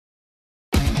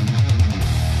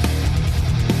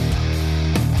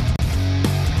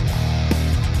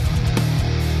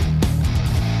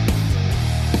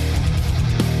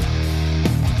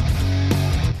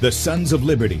The Sons of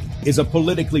Liberty is a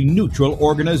politically neutral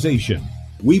organization.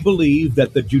 We believe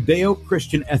that the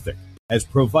Judeo-Christian ethic has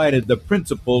provided the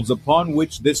principles upon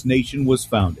which this nation was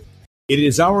founded. It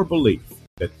is our belief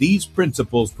that these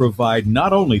principles provide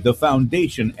not only the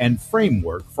foundation and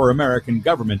framework for American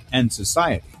government and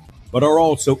society, but are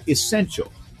also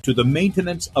essential to the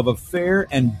maintenance of a fair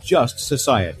and just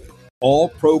society. All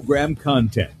program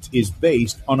content is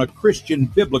based on a Christian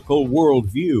biblical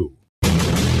worldview.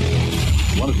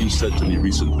 One of you said to me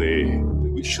recently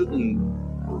that we shouldn't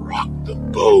rock the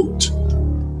boat.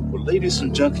 Well, ladies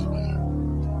and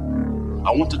gentlemen,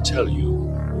 I want to tell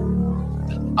you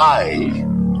that I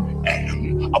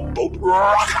am a boat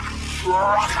rocker.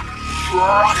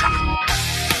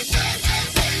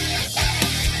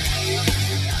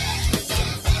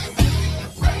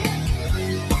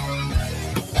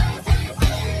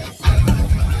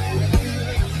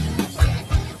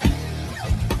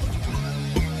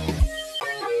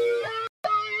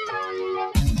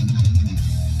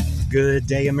 Good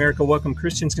day, America. Welcome,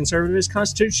 Christians, conservatives,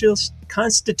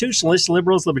 constitutionalists,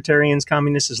 liberals, libertarians,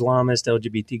 communists, Islamists,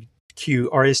 LGBTQ,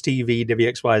 RSTV,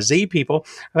 WXYZ people.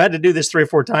 I've had to do this 3 or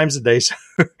 4 times a day, so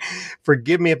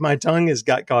forgive me if my tongue has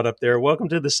got caught up there. Welcome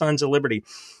to the Sons of Liberty.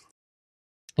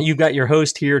 You've got your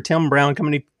host here, Tim Brown,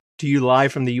 coming to you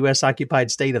live from the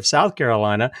U.S.-occupied state of South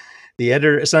Carolina, the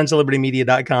editor at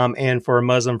sonsoflibertymedia.com, and for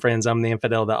Muslim friends, I'm the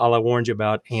infidel that Allah warned you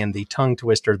about, and the tongue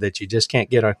twister that you just can't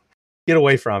get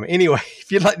away from. Anyway,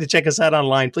 if you'd like to check us out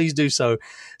online, please do so.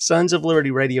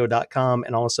 sonsoflibertyradio.com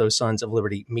and also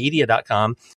sonsoflibertymedia.com.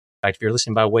 In fact, if you're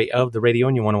listening by way of the radio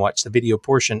and you want to watch the video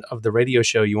portion of the radio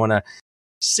show, you want to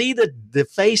see the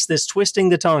face that's twisting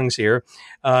the tongues here,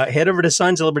 head over to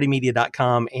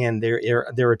sonsoflibertymedia.com, and there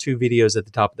are 2 videos at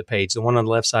the top of the page. The one on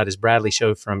the left side is Bradley's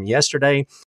show from yesterday.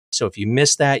 So if you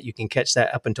missed that, you can catch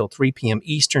that up until 3 p.m.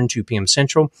 Eastern, 2 p.m.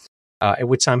 Central. At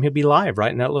which time he'll be live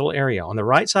right in that little area. On the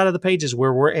right side of the page is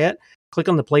where we're at. Click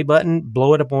on the play button,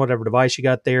 blow it up on whatever device you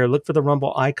got there. Look for the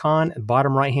Rumble icon at the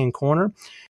bottom right-hand corner.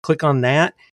 Click on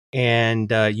that,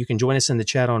 and you can join us in the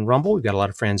chat on Rumble. We've got a lot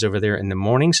of friends over there in the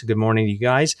morning, so good morning to you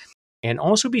guys. And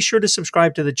also be sure to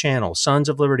subscribe to the channel, Sons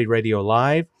of Liberty Radio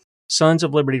Live. Sons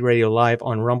of Liberty Radio Live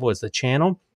on Rumble is the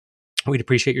channel. We'd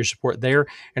appreciate your support there.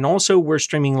 And also, we're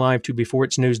streaming live to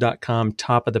beforeitsnews.com,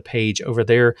 top of the page over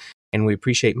there. And we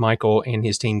appreciate Michael and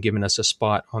his team giving us a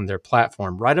spot on their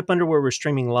platform. Right up under where we're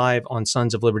streaming live on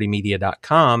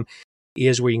sonsoflibertymedia.com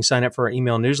is where you can sign up for our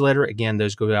email newsletter. Again,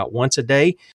 those go out once a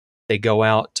day. They go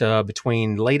out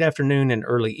between late afternoon and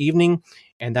early evening.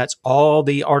 And that's all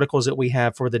the articles that we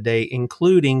have for the day,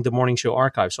 including the morning show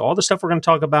archive. So all the stuff we're going to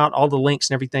talk about, all the links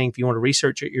and everything, if you want to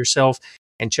research it yourself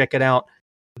and check it out,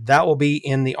 that will be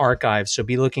in the archive. So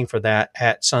be looking for that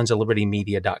at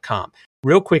sonsoflibertymedia.com.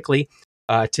 Real quickly,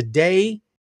 today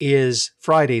is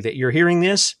Friday that you're hearing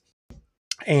this,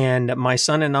 and my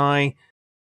son and I,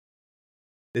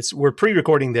 we're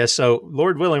pre-recording this, so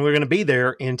Lord willing, we're going to be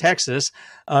there in Texas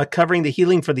covering the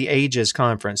Healing for the Ages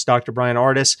conference. Dr. Brian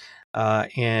Ardis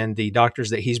and the doctors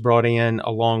that he's brought in,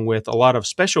 along with a lot of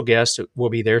special guests, will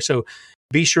be there. So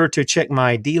be sure to check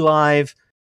my DLive,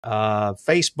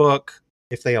 Facebook,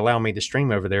 if they allow me to stream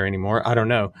over there anymore, I don't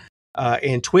know,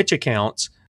 and Twitch accounts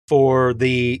for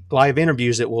the live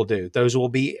interviews that we'll do. Those will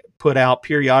be put out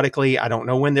periodically. I don't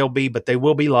know when they'll be, but they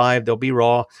will be live. They'll be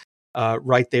raw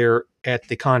right there at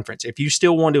the conference. If you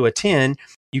still want to attend,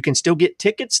 you can still get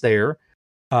tickets there,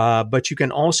 but you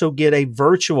can also get a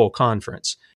virtual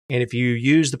conference. And if you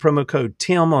use the promo code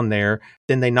TIM on there,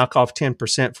 then they knock off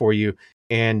 10% for you.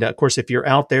 And of course, if you're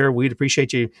out there, we'd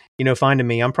appreciate you, finding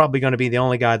me. I'm probably going to be the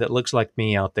only guy that looks like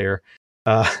me out there.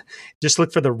 Just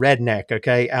look for the redneck,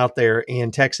 okay, out there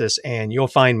in Texas, and you'll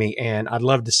find me. And I'd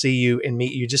love to see you and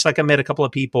meet you, just like I met a couple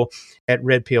of people at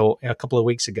Red Pill a couple of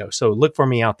weeks ago. So look for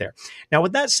me out there. Now,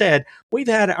 with that said, we've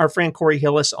had our friend Corey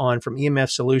Hillis on from EMF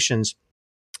Solutions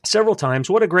several times.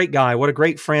 What a great guy. What a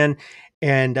great friend.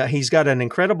 And he's got an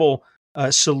incredible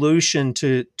solution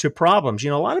to problems.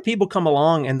 A lot of people come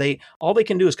along and all they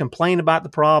can do is complain about the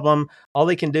problem. All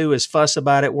they can do is fuss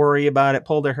about it, worry about it,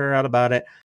 pull their hair out about it.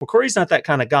 Well, Corey's not that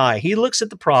kind of guy. He looks at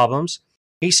the problems,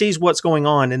 he sees what's going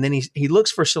on, and then he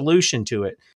looks for a solution to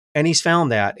it. And he's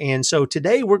found that. And so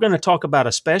today we're going to talk about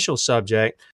a special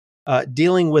subject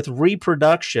dealing with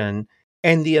reproduction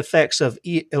and the effects of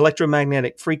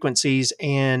electromagnetic frequencies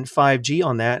and 5G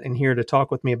on that. And here to talk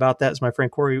with me about that is my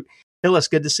friend Corey Hillis.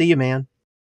 Good to see you, man.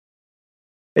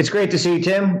 It's great to see you,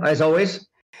 Tim, as always.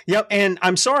 Yep. And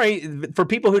I'm sorry for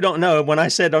people who don't know, when I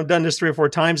said I've done this 3 or 4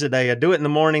 times a day, I do it in the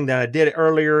morning, then I did it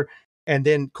earlier. And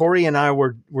then Corey and I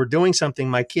were doing something.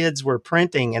 My kids were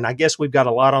printing, and I guess we've got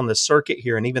a lot on the circuit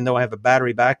here. And even though I have a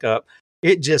battery backup,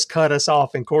 it just cut us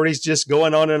off. And Corey's just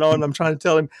going on and on. I'm trying to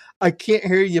tell him, I can't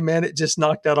hear you, man. It just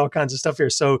knocked out all kinds of stuff here.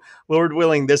 So Lord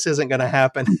willing, this isn't going to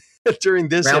happen during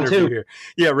this Round interview 2. here.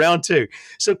 Yeah, round 2.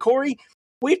 So Corey,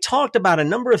 we've talked about a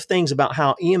number of things about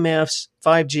how EMFs,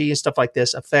 5G and stuff like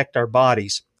this affect our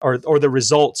bodies, or the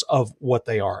results of what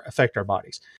they are affect our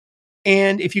bodies.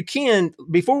 And if you can,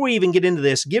 before we even get into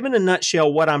this, give in a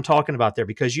nutshell what I'm talking about there,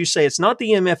 because you say it's not the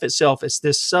EMF itself, it's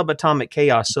this subatomic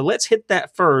chaos. So let's hit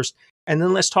that first, and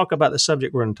then let's talk about the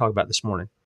subject we're going to talk about this morning.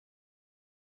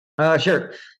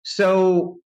 Sure.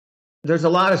 So there's a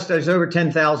lot of studies, over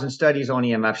 10,000 studies on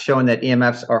EMFs showing that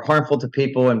EMFs are harmful to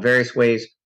people in various ways.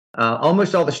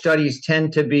 Almost all the studies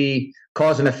tend to be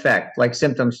cause and effect, like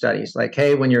symptom studies, like,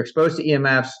 hey, when you're exposed to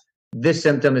EMFs, this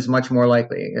symptom is much more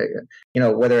likely,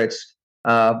 whether it's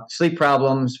sleep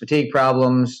problems, fatigue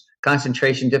problems,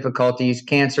 concentration difficulties,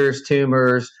 cancers,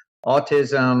 tumors,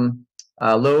 autism,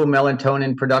 low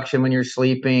melatonin production when you're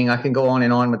sleeping. I can go on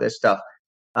and on with this stuff.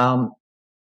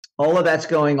 All of that's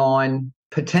going on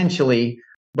potentially,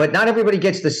 but not everybody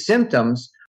gets the symptoms.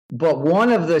 But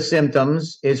one of the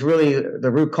symptoms is really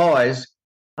the root cause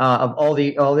of all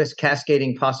this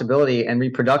cascading possibility, and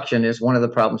reproduction is one of the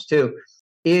problems too,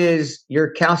 is your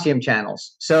calcium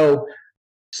channels. So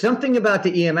something about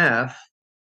the EMF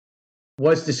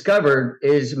was discovered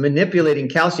is manipulating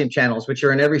calcium channels, which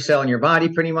are in every cell in your body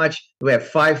pretty much. We have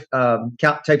 5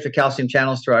 types of calcium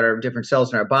channels throughout our different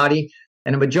cells in our body.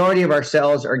 And a majority of our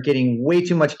cells are getting way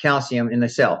too much calcium in the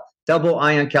cell. Double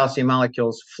ion calcium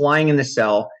molecules flying in the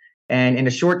cell. And in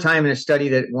a short time, in a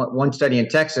study one study in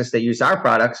Texas that used our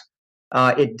products,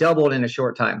 it doubled in a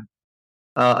short time.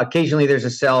 Occasionally, there's a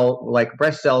cell, like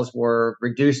breast cells were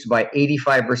reduced by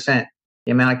 85%,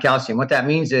 the amount of calcium. What that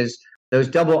means is those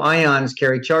double ions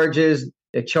carry charges.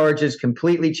 The charges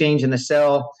completely change in the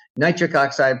cell. Nitric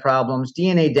oxide problems,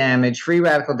 DNA damage, free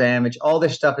radical damage, all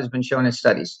this stuff has been shown in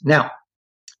studies. Now,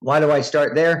 why do I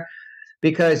start there?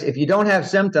 Because if you don't have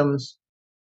symptoms,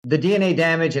 the DNA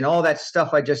damage and all that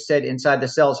stuff I just said inside the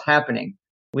cells happening.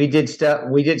 We did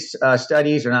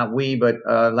studies, or not we, but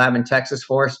a lab in Texas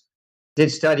for us,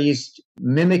 did studies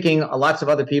mimicking lots of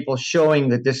other people, showing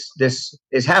that this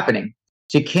is happening.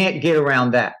 So you can't get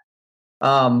around that.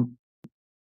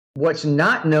 What's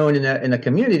not known in the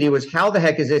community was, how the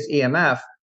heck is this EMF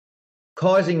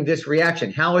causing this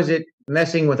reaction? How is it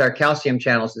messing with our calcium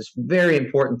channels? This very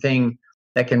important thing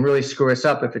that can really screw us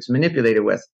up if it's manipulated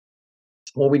with.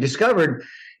 Well, we discovered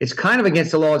it's kind of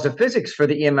against the laws of physics for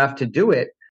the EMF to do it.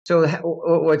 So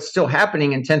what's still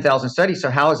happening in 10,000 studies? So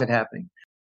how is it happening?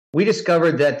 We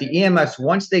discovered that the EMFs,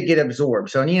 once they get absorbed,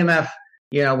 so an EMF,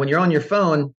 when you're on your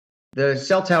phone, the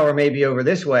cell tower may be over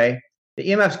this way. The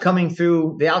EMF's coming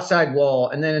through the outside wall,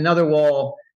 and then another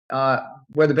wall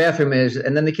where the bathroom is,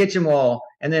 and then the kitchen wall,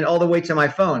 and then all the way to my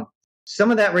phone.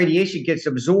 Some of that radiation gets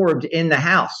absorbed in the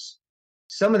house.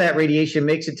 Some of that radiation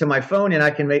makes it to my phone, and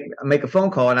I can make a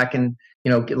phone call, and I can,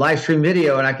 live stream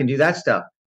video, and I can do that stuff.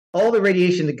 All the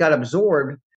radiation that got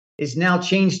absorbed is now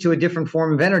changed to a different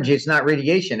form of energy. It's not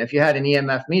radiation. If you had an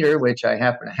EMF meter, which I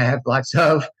happen to have lots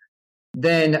of,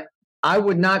 then I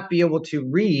would not be able to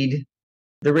read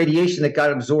the radiation that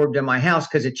got absorbed in my house,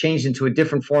 because it changed into a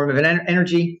different form of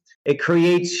energy. It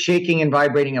creates shaking and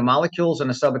vibrating of molecules on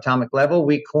a subatomic level.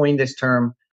 We coined this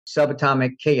term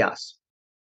subatomic chaos.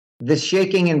 This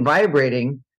shaking and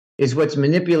vibrating is what's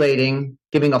manipulating,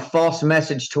 giving a false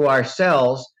message to our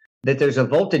cells that there's a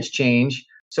voltage change.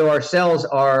 So our cells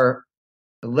are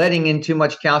letting in too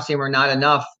much calcium, or not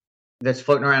enough, that's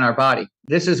floating around our body.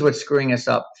 This is what's screwing us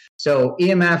up. So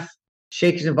EMF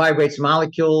shakes and vibrates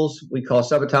molecules, we call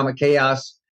subatomic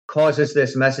chaos, causes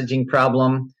this messaging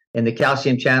problem in the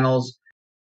calcium channels,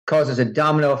 causes a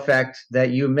domino effect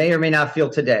that you may or may not feel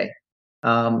today.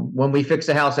 When we fix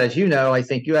a house, as you know, I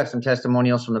think you have some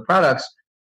testimonials from the products.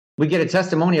 We get a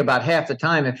testimony about half the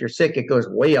time. If you're sick, it goes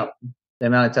way up, the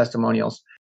amount of testimonials.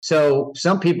 So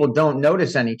some people don't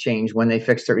notice any change when they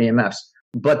fix their EMFs,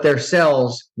 but their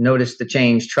cells notice the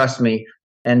change, trust me,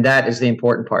 and that is the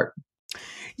important part.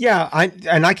 Yeah,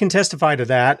 I can testify to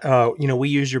that. We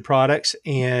use your products,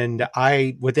 and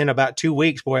within about 2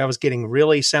 weeks, boy, I was getting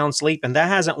really sound sleep, and that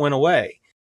hasn't went away.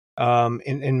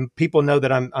 And people know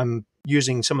that I'm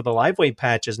using some of the LiveWave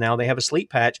patches now. They have a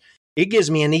sleep patch. It gives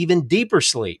me an even deeper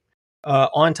sleep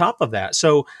on top of that.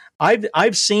 So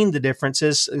I've seen the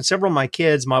differences. And several of my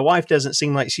kids, my wife doesn't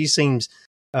seem like she seems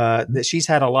that she's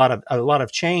had a lot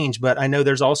of change, but I know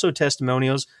there's also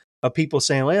testimonials of people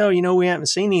saying, well, we haven't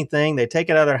seen anything. They take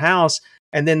it out of their house,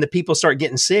 and then the people start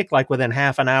getting sick like within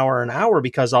half an hour,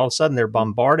 because all of a sudden they're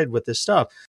bombarded with this stuff.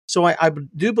 So I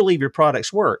do believe your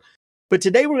products work. But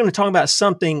today we're going to talk about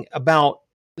something about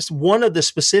one of the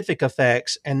specific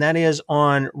effects, and that is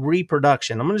on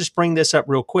reproduction. I'm going to just bring this up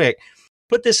real quick.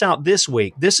 Put this out this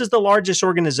week. This is the largest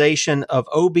organization of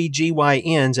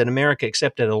OBGYNs in America,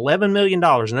 accepted $11 million.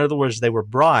 In other words, they were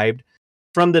bribed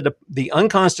from the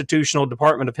unconstitutional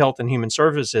Department of Health and Human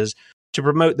Services to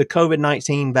promote the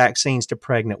COVID-19 vaccines to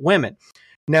pregnant women.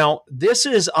 Now, this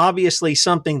is obviously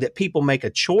something that people make a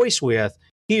choice with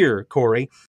here, Corey.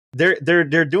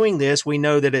 They're doing this. We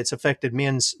know that it's affected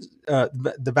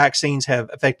the vaccines have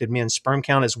affected men's sperm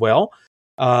count as well,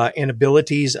 and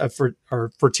abilities or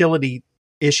fertility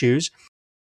issues.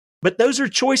 But those are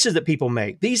choices that people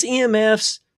make. These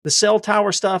EMFs, the cell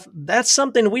tower stuff, that's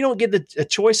something we don't get a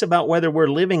choice about whether we're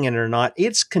living in it or not.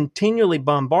 It's continually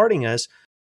bombarding us.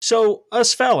 So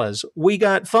us fellas, we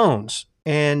got phones,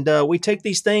 and we take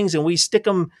these things and we stick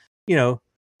them, in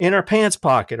our pants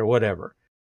pocket or whatever.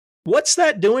 What's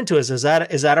that doing to us? Is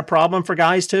that a problem for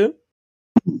guys too?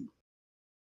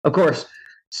 Of course.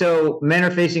 So men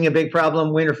are facing a big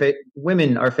problem.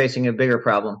 Women are facing a bigger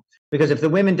problem, because if the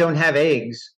women don't have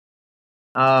eggs,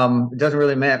 it doesn't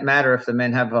really matter if the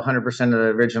men have 100% of the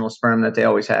original sperm that they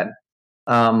always had.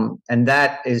 And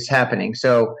that is happening.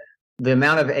 So the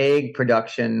amount of egg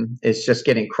production is just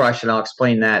getting crushed, and I'll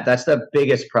explain that. That's the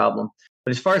biggest problem.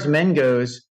 But as far as men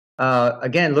goes,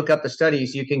 again, look up the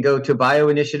studies. You can go to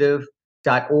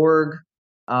bioinitiative.org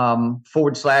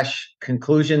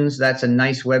 /conclusions. That's a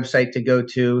nice website to go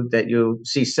to, that you'll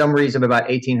see summaries of about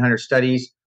 1,800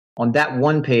 studies on that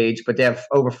one page, but they have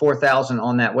over 4,000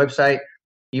 on that website.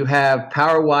 You have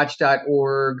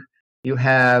powerwatch.org. You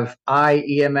have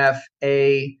IEMFA.org.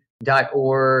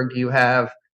 You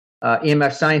have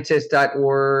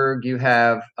EMFscientist.org. You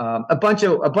have a bunch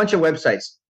of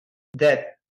websites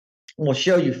that will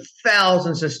show you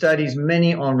thousands of studies,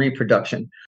 many on reproduction.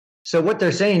 So what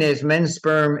they're saying is men's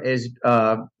sperm is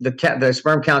the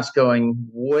sperm count's going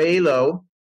way low,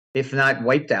 if not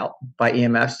wiped out by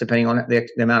EMFs, depending on the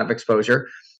amount of exposure.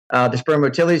 The sperm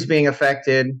motility is being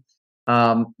affected.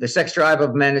 The sex drive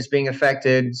of men is being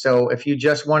affected. So if you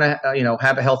just want to,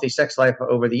 have a healthy sex life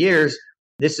over the years,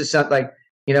 this is something like,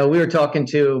 we were talking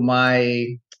to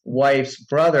my wife's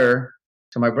brother,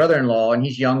 to my brother-in-law, and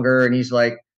he's younger, and he's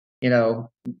like,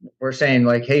 we're saying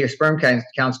like, hey, your sperm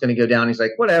count's going to go down. He's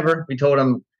like, whatever. We told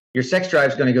him your sex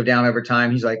drive's going to go down over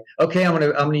time. He's like, okay, I'm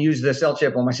going to use the cell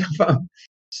chip on my cell phone.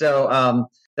 So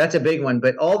that's a big one.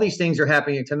 But all these things are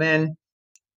happening to men.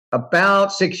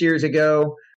 About 6 years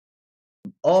ago,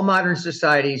 all modern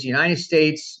societies, United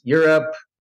States, Europe,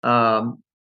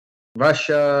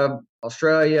 Russia,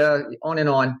 Australia, on and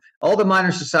on, all the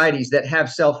modern societies that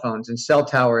have cell phones and cell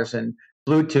towers and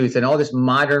Bluetooth and all this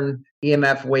modern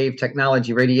EMF wave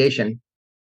technology, radiation,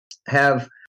 have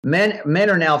men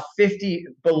are now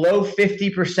below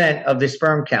 50% of the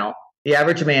sperm count, the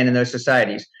average man in those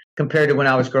societies, compared to when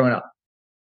I was growing up.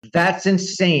 That's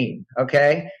insane,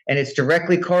 okay? And it's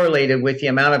directly correlated with the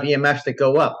amount of EMFs that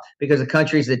go up, because the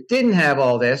countries that didn't have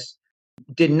all this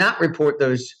did not report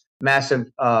those massive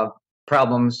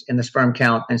problems in the sperm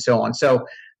count and so on. So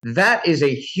that is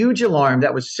a huge alarm.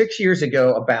 That was 6 years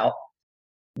ago, about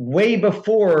way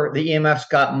before the EMFs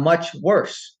got much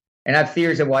worse. And I have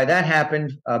theories of why that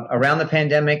happened around the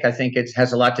pandemic. I think it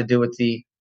has a lot to do with the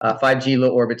 5G low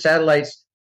orbit satellites.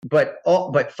 But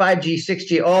 5G,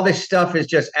 6G, all this stuff is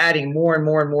just adding more and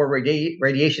more and more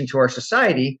radiation to our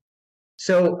society.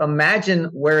 So imagine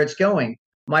where it's going.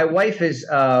 My wife is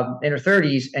in her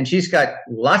 30s, and she's got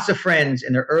lots of friends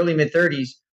in their early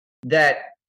mid-30s that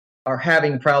are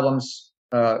having problems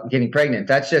getting pregnant.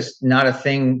 That's just not a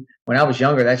thing. When I was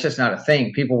younger, that's just not a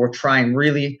thing. People were trying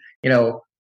really, the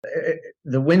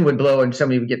wind would blow and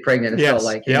somebody would get pregnant. It felt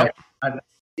like,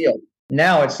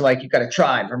 now it's like you've got to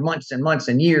try for months and months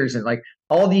and years. And like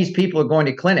all these people are going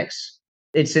to clinics.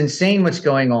 It's insane what's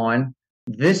going on.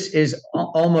 This is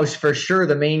almost for sure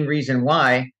the main reason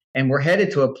why. And we're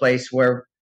headed to a place where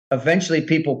eventually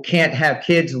people can't have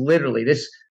kids, literally.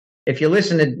 If you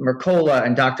listen to Mercola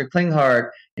and Dr. Klinghardt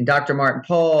and Dr. Martin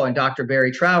Paul and Dr.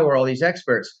 Barry Trower, all these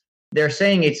experts, they're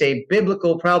saying it's a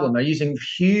biblical problem. They're using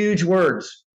huge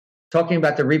words, talking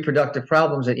about the reproductive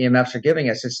problems that EMFs are giving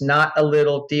us. It's not a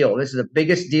little deal. This is the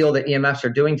biggest deal that EMFs are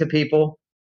doing to people.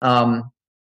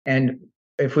 And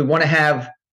if we want to have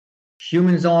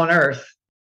humans on Earth,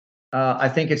 I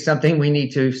think it's something we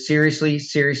need to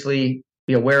seriously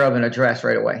be aware of and address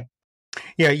right away.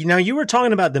 Yeah, you were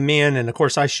talking about the men, and of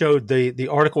course I showed the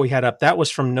article we had up. That was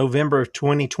from November of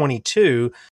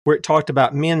 2022, where it talked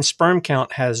about men's sperm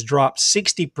count has dropped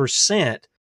 60%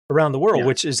 around the world,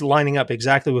 which is lining up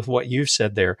exactly with what you've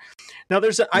said there. Now,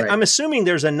 I'm assuming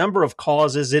there's a number of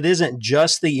causes. It isn't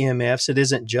just the EMFs. It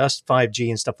isn't just 5G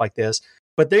and stuff like this,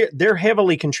 but they're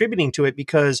heavily contributing to it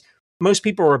because most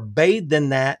people are bathed in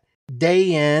that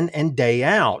day in and day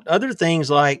out. Other things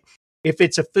like if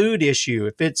it's a food issue,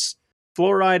 if it's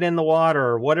fluoride in the water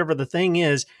or whatever the thing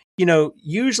is,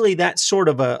 usually that's sort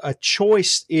of a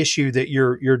choice issue that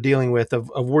you're dealing with of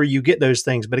where you get those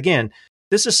things. But again,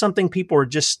 this is something people are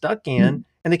just stuck in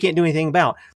and they can't do anything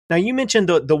about. Now, you mentioned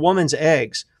the woman's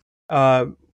eggs.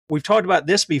 We've talked about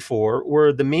this before,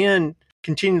 where the men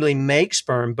continually make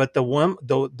sperm, but the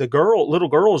little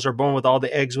girls are born with all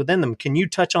the eggs within them. Can you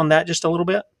touch on that just a little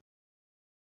bit?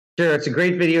 Sure. It's a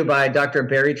great video by Dr.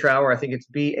 Barry Trower. I think it's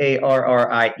Barrie,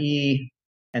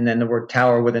 and then the word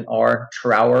tower with an R,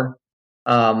 Trower.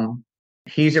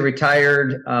 He's a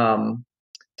retired from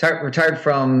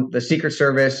the Secret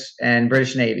Service and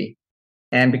British Navy.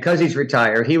 And because he's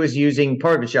retired, he was using,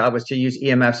 part of his job was to use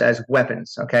EMFs as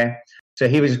weapons. Okay. So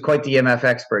he was quite the EMF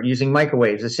expert, using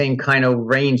microwaves, the same kind of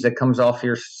range that comes off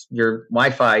your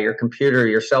Wi-Fi, your computer,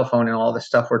 your cell phone, and all the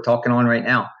stuff we're talking on right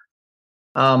now.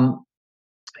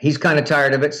 He's kind of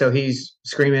tired of it, so he's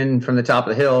screaming from the top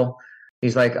of the hill.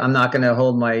 He's like, "I'm not going to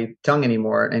hold my tongue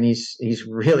anymore," and he's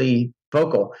really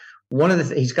vocal.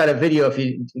 He's got a video. If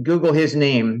you Google his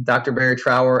name, Dr. Barry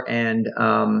Trower, and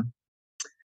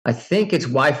I think it's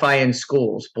Wi-Fi in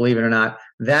schools, believe it or not.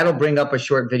 That'll bring up a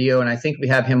short video, and I think we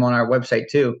have him on our website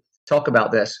too. Talk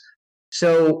about this.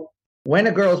 So when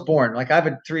a girl's born, like I have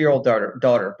a 3-year-old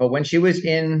daughter, but when she was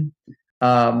in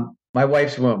my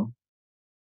wife's womb,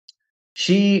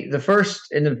 in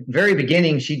the very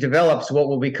beginning, she develops what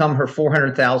will become her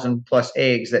 400,000 plus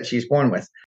eggs that she's born with.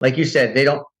 Like you said,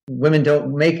 women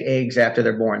don't make eggs after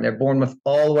they're born. They're born with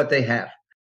all what they have.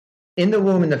 In the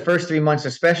womb, in the first 3 months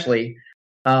especially,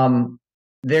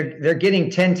 they're getting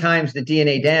 10 times the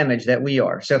DNA damage that we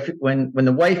are. So when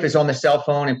the wife is on the cell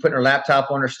phone and putting her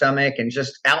laptop on her stomach and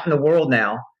just out in the world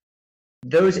now,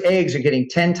 those eggs are getting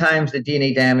 10 times the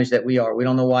DNA damage that we are. We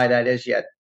don't know why that is yet,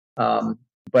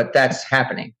 but that's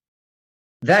happening.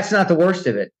 That's not the worst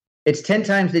of it. It's 10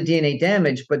 times the DNA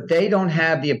damage, but they don't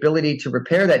have the ability to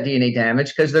repair that DNA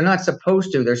damage because they're not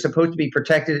supposed to. They're supposed to be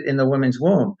protected in the woman's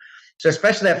womb. So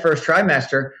especially that first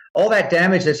trimester, all that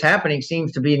damage that's happening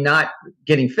seems to be not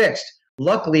getting fixed.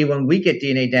 Luckily, when we get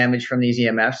DNA damage from these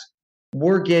EMFs,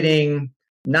 we're getting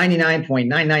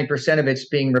 99.99% of it's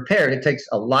being repaired. It takes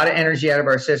a lot of energy out of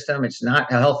our system. It's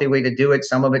not a healthy way to do it.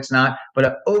 Some of it's not, but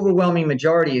an overwhelming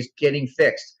majority is getting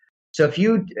fixed. So if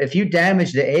you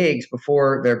damage the eggs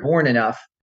before they're born enough,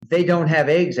 they don't have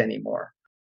eggs anymore.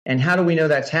 And how do we know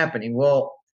that's happening?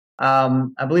 Well,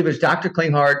 I believe it was Dr.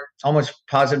 Klinghardt, almost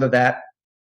positive of that.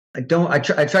 I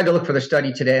tried to look for the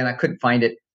study today and I couldn't find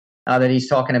it that he's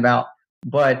talking about.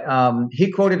 But he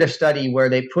quoted a study where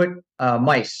they put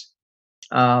mice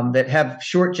that have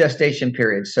short gestation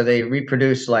periods. So they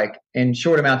reproduce like in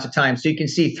short amounts of time. So you can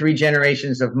see 3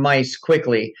 generations of mice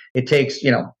quickly. It takes,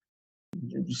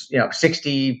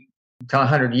 60 to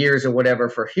 100 years or whatever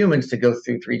for humans to go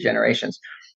through 3 generations.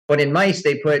 But in mice,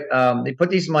 they put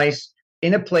these mice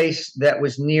in a place that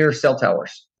was near cell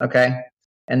towers. Okay.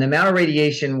 And the amount of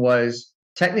radiation was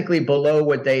technically below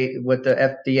what the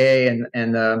FDA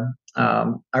and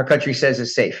our country says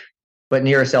is safe, but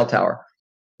near a cell tower.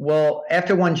 Well,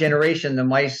 after 1 generation, the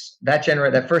mice,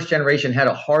 that first generation had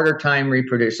a harder time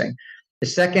reproducing. The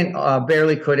second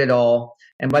barely could at all.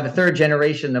 And by the 3rd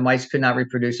generation, the mice could not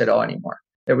reproduce at all anymore.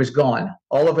 It was gone.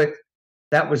 All of it,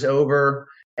 that was over.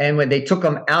 And when they took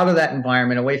them out of that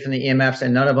environment, away from the EMFs,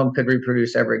 and none of them could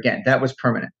reproduce ever again, that was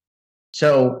permanent.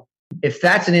 So if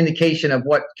that's an indication of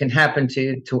what can happen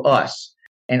to us,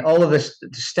 and all of the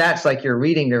stats like you're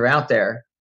reading, they're out there,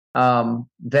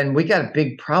 then we got a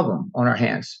big problem on our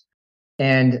hands.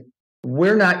 And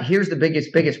here's the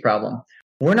biggest problem.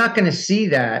 We're not going to see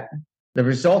the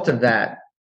result of that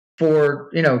for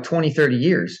 20, 30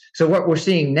 years. So what we're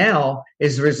seeing now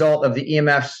is the result of the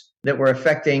EMFs that were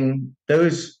affecting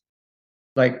those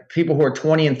like people who are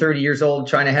 20 and 30 years old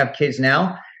trying to have kids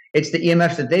now. It's the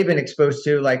EMFs that they've been exposed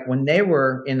to like when they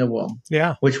were in the womb,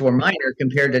 which were minor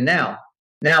compared to now.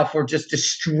 Now, if we're just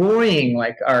destroying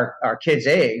like our kids'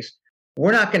 eggs,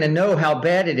 we're not going to know how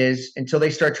bad it is until they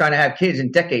start trying to have kids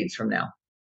in decades from now.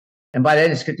 And by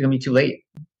then it's going to be too late.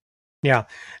 Yeah.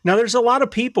 Now, there's a lot of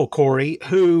people, Corey,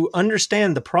 who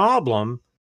understand the problem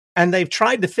and they've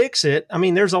tried to fix it. I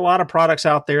mean, there's a lot of products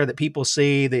out there that people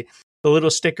see, the little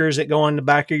stickers that go on the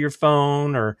back of your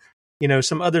phone or,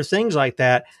 some other things like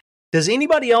that. Does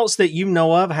anybody else that you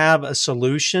know of have a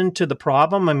solution to the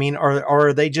problem? I mean, or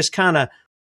are they just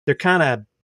they're kind of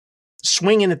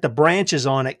swinging at the branches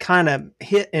on it, kind of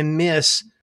hit and miss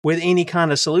with any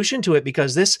kind of solution to it,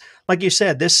 because this, like you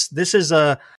said, this is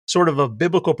a sort of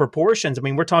biblical proportions. I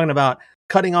mean, we're talking about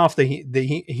cutting off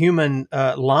the human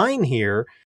line here.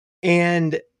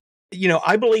 And,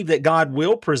 I believe that God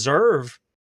will preserve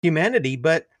humanity,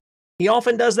 but he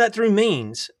often does that through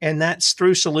means, and that's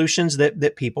through solutions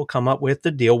that people come up with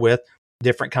to deal with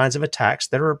different kinds of attacks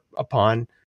that are upon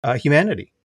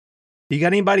humanity. You got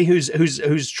anybody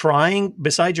who's trying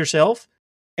besides yourself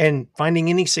and finding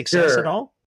any success at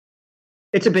all?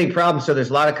 It's a big problem. So there's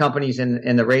a lot of companies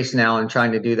in the race now and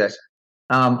trying to do this.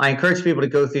 I encourage people to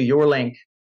go through your link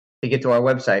to get to our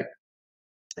website.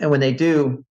 And when they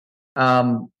do,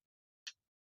 sorry,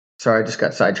 I just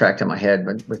got sidetracked in my head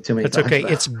with too many. That's okay.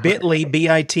 It's bit.ly,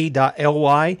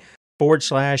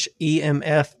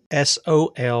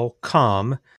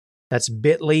 bit.ly/EMFSOL.com. That's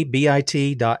bit.ly,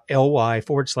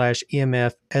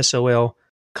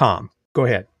 bit.ly/EMFSOL.com. Go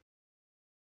ahead.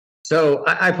 So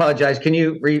I apologize. Can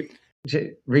you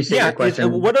restate your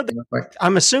question?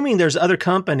 I'm assuming there's other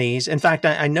companies. In fact,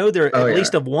 I know there at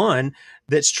least of one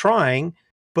that's trying,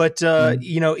 but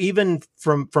even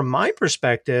from my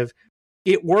perspective,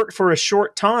 it worked for a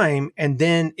short time, and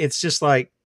then it's just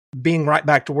like being right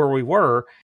back to where we were.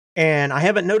 And I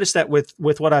haven't noticed that with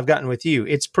what I've gotten with you.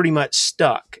 It's pretty much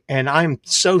stuck, and I'm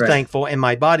so thankful, and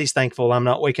my body's thankful I'm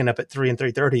not waking up at 3 and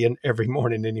 3:30 every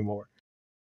morning anymore.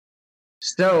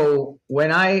 So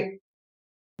the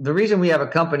reason we have a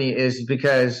company is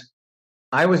because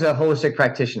I was a holistic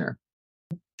practitioner,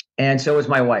 and so was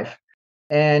my wife.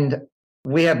 And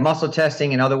we have muscle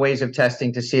testing and other ways of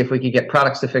testing to see if we could get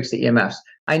products to fix the EMFs.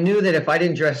 I knew that if I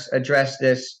didn't address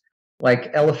this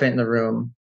like elephant in the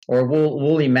room or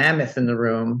woolly mammoth in the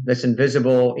room, this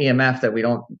invisible EMF that we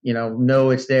don't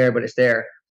know it's there, but it's there.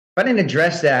 If I didn't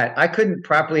address that, I couldn't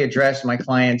properly address my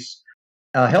clients'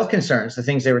 health concerns, the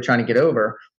things they were trying to get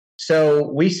over.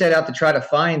 So we set out to try to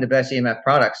find the best EMF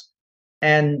products,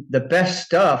 and the best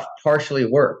stuff partially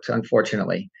worked,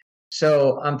 unfortunately.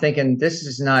 So I'm thinking this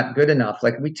is not good enough.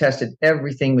 Like, we tested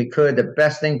everything we could. The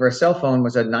best thing for a cell phone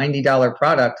was a $90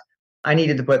 product. I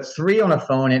needed to put 3 on a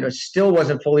phone, and it still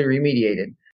wasn't fully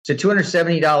remediated. So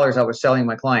 $270 I was selling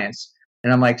my clients,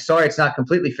 and I'm like, sorry, it's not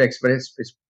completely fixed, but it's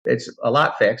a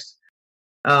lot fixed.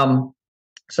 So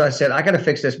I said, I got to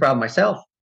fix this problem myself.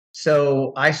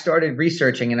 So I started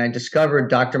researching, and I discovered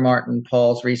Dr. Martin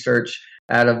Paul's research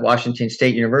out of Washington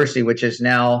State University, which is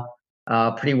now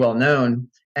pretty well known,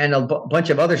 and a bunch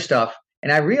of other stuff.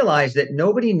 And I realized that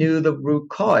nobody knew the root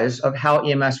cause of how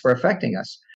EMS were affecting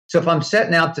us. So if I'm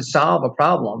setting out to solve a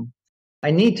problem,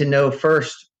 I need to know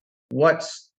first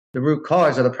what's the root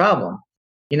cause of the problem.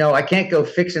 I can't go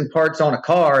fixing parts on a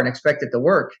car and expect it to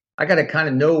work. I got to kind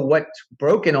of know what's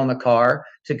broken on the car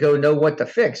to go know what to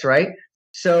fix, right?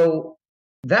 So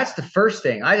that's the first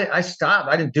thing. I stopped.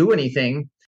 I didn't do anything.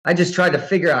 I just tried to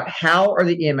figure out how are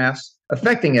the EMFs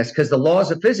affecting us, because the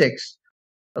laws of physics,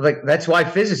 that's why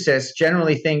physicists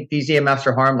generally think these EMFs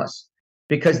are harmless,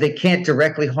 because they can't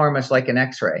directly harm us like an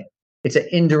X-ray. It's an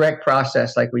indirect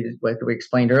process, like we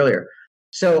explained earlier.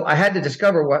 So I had to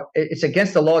discover what it's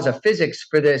against the laws of physics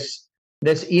for this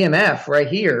EMF right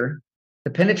here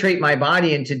to penetrate my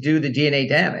body and to do the DNA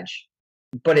damage,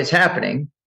 but it's happening.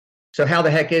 So how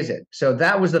the heck is it? So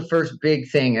that was the first big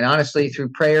thing. And honestly, through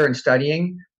prayer and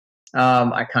studying,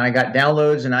 I kind of got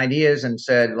downloads and ideas and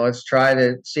said, let's try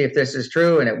to see if this is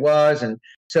true. And it was. And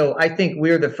so I think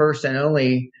we're the first and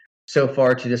only so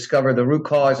far to discover the root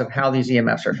cause of how these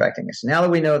EMFs are affecting us. Now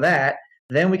that we know that,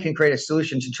 then we can create a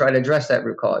solution to try to address that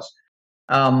root cause.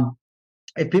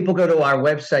 If people go to our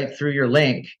website through your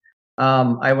link,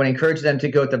 I would encourage them to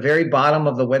go at the very bottom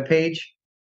of the webpage,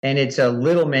 and it's a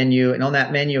little menu. And on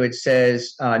that menu, it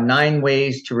says 9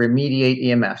 ways to remediate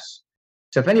EMFs.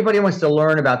 So if anybody wants to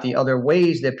learn about the other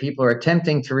ways that people are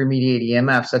attempting to remediate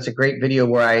EMFs, that's a great video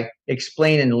where I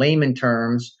explain in layman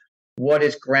terms what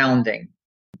is grounding,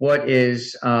 what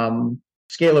is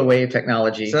scalar wave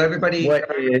technology. So everybody, what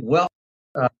is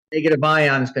negative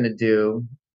ions going to do.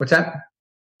 What's that?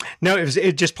 No,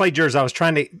 it just played yours. I was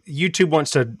trying to. YouTube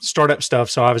wants to start up stuff,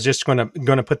 so I was just going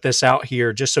to put this out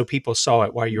here just so people saw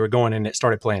it while you were going, and it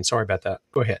started playing. Sorry about that.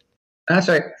 Go ahead. That's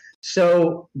right.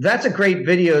 So that's a great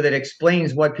video that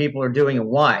explains what people are doing and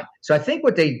why. So I think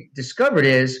what they discovered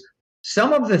is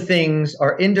some of the things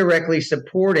are indirectly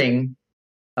supporting,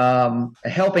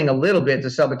 helping a little bit the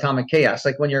subatomic chaos.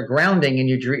 Like when you're grounding and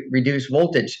you reduce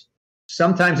voltage,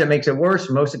 sometimes it makes it worse.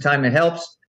 Most of the time it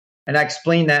helps. And I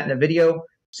explained that in a video.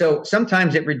 So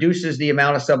sometimes it reduces the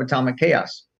amount of subatomic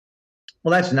chaos.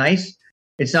 Well, that's nice.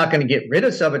 It's not going to get rid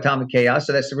of subatomic chaos.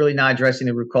 So that's really not addressing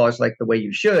the root cause like the way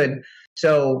you should.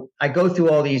 So I go through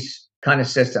all these kind of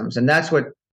systems. And that's what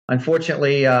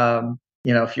unfortunately,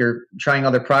 if you're trying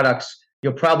other products,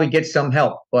 you'll probably get some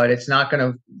help, but it's not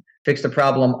going to fix the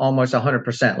problem almost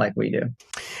 100% like we do.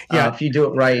 Yeah. If you do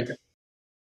it right,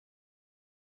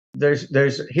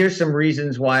 here's some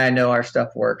reasons why I know our stuff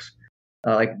works.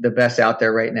 Like the best out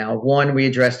there right now. One, we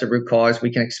address the root cause.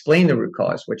 We can explain the root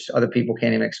cause, which other people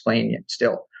can't even explain yet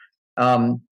still.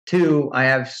 Two, I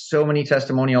have so many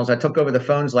testimonials. I took over the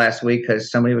phones last week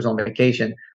because somebody was on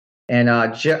vacation. And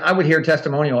I would hear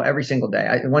testimonial every single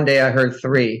day. One day I heard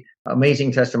 3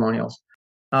 amazing testimonials.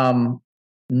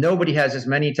 Nobody has as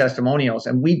many testimonials,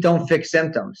 and we don't fix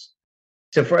symptoms.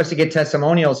 So for us to get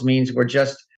testimonials means we're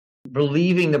just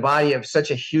relieving the body of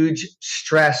such a huge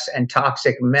stress and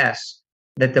toxic mess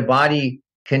that the body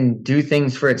can do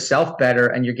things for itself better,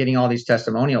 and you're getting all these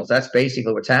testimonials. That's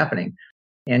basically what's happening.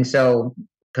 And so,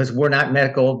 because we're not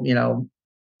medical,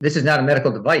 this is not a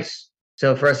medical device.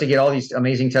 So for us to get all these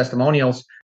amazing testimonials,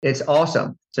 it's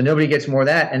awesome. So nobody gets more of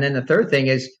that. And then the third thing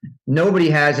is nobody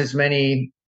has as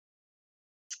many.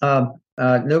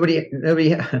 Nobody.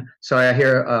 Sorry, I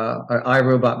hear an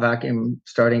iRobot vacuum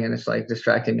starting, and it's like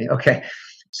distracting me. Okay,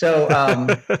 so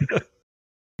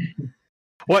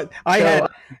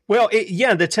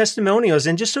the testimonials,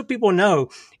 and just so people know,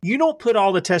 you don't put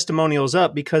all the testimonials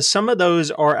up because some of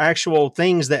those are actual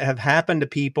things that have happened to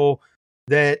people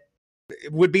that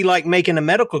would be like making a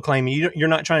medical claim. You're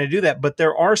not trying to do that, but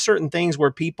there are certain things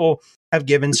where people have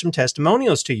given some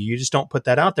testimonials to you. You just don't put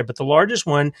that out there. But the largest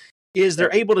one is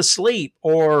they're able to sleep,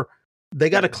 or they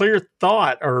got a clear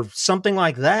thought, or something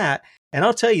like that. And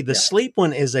I'll tell you, the sleep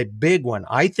one is a big one.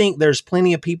 I think there's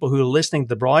plenty of people who are listening to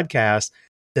the broadcast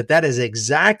that is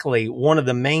exactly one of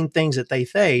the main things that they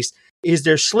face, is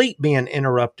their sleep being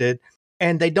interrupted,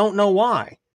 and they don't know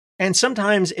why. And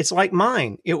sometimes it's like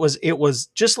mine. It was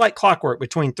just like clockwork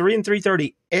between 3 and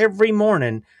 3:30 every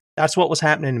morning. That's what was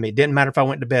happening to me. It didn't matter if I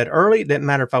went to bed early. It didn't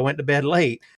matter if I went to bed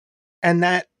late. And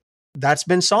that's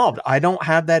been solved. I don't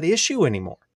have that issue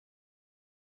anymore.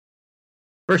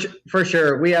 For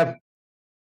sure. We have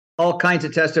all kinds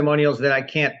of testimonials that I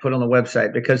can't put on the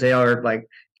website because they are like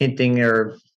hinting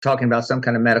or talking about some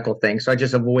kind of medical thing. So I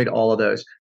just avoid all of those.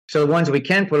 So the ones we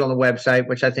can put on the website,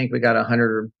 which I think we got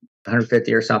 100 or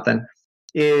 150 or something,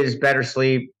 is better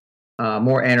sleep,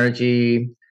 more energy.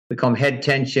 We call them head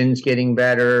tensions getting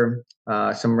better,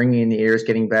 some ringing in the ears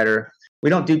getting better. We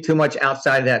don't do too much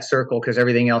outside of that circle because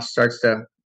everything else starts to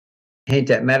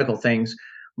hint at medical things.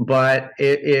 But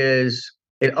it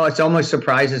almost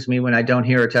surprises me when I don't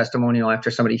hear a testimonial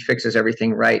after somebody fixes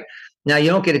everything right. Now,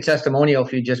 you don't get a testimonial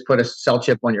if you just put a cell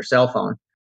chip on your cell phone.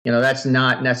 That's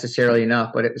not necessarily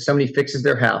enough. But if somebody fixes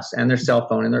their house and their cell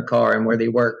phone and their car and where they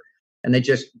work, and they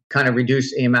just kind of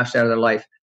reduce EMFs out of their life,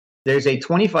 there's a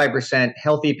 25%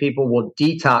 healthy people will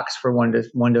detox for one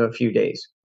to a few days.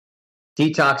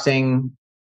 Detoxing,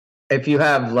 if you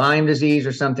have Lyme disease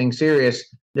or something serious,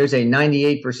 there's a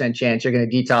 98% chance you're going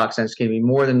to detox, and it's going to be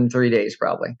more than 3 days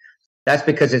probably. That's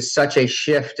because it's such a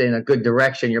shift in a good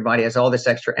direction. Your body has all this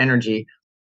extra energy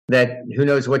that who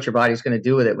knows what your body's going to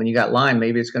do with it. When you got Lyme,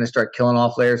 maybe it's going to start killing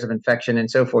off layers of infection and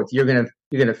so forth. You're going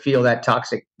to feel that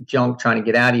toxic junk trying to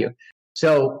get out of you.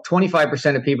 So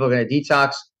 25% of people are going to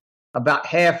detox. About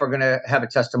half are going to have a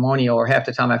testimonial, or half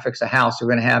the time I fix a house, we're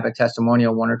going to have a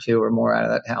testimonial, 1 or 2 or more out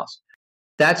of that house.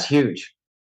 That's huge.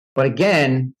 But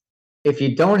again, if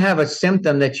you don't have a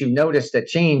symptom that you noticed that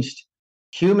changed,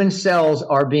 human cells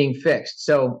are being fixed.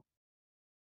 So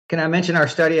can I mention our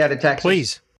study out of Texas?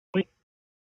 Please.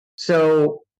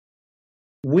 So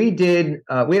we had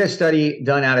a study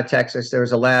done out of Texas. There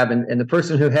was a lab, and the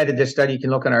person who headed this study, you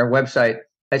can look on our website,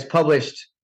 has published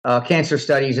cancer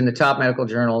studies in the top medical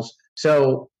journals.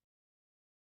 So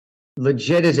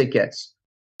legit as it gets.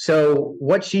 So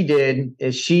what she did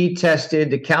is she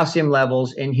tested the calcium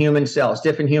levels in human cells,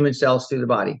 different human cells through the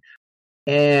body.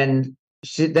 And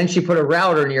then she put a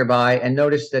router nearby and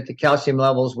noticed that the calcium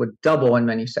levels would double in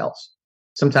many cells,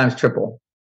 sometimes triple.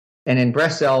 And in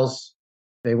breast cells,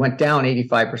 they went down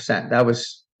 85%. That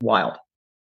was wild.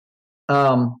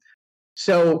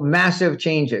 So massive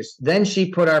changes. Then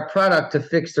she put our product to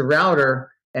fix the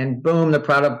router, and boom, the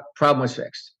problem was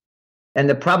fixed. And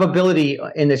the probability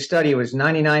in this study was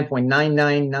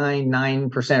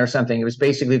 99.9999% or something. It was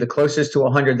basically the closest to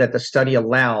 100 that the study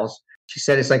allows. She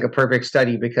said it's like a perfect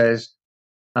study because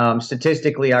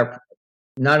statistically,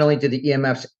 not only did the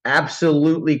EMFs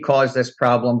absolutely cause this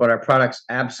problem, but our products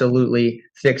absolutely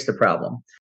fix the problem.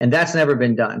 And that's never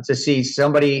been done. To see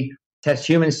somebody test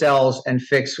human cells and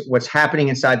fix what's happening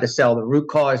inside the cell, the root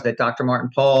cause that Dr. Martin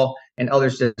Pall and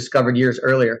others discovered years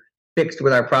earlier, fixed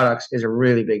with our products, is a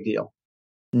really big deal.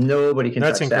 Nobody can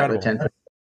touch that with 10.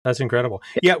 That's incredible.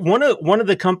 Yeah, one of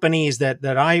the companies that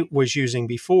I was using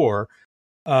before,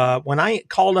 when I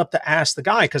called up to ask the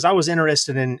guy, because I was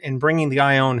interested in bringing the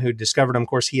guy on who discovered him. Of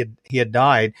course, he had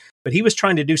died, but he was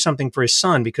trying to do something for his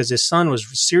son because his son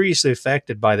was seriously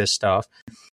affected by this stuff.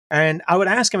 And I would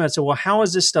ask him, I'd say, well, how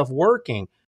is this stuff working?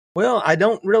 Well, I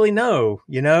don't really know,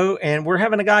 and we're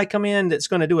having a guy come in that's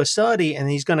going to do a study, and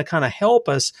he's going to kind of help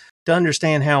us to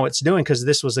understand how it's doing, because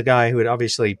this was a guy who had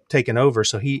obviously taken over.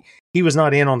 So he was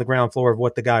not in on the ground floor of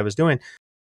what the guy was doing.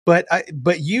 But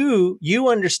you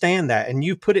understand that, and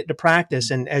you put it to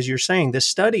practice. And as you're saying, this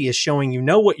study is showing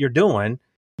what you're doing.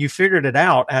 You figured it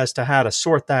out as to how to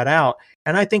sort that out.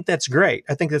 And I think that's great.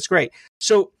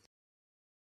 So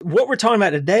what we're talking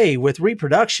about today with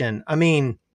reproduction, I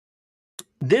mean,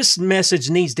 this message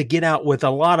needs to get out with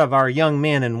a lot of our young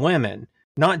men and women,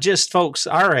 not just folks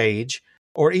our age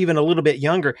or even a little bit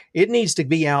younger. It needs to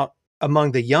be out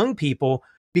among the young people,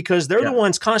 because they're the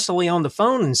ones constantly on the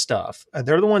phone and stuff.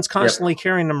 They're the ones constantly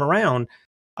carrying them around.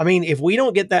 I mean, if we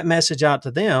don't get that message out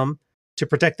to them to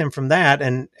protect them from that,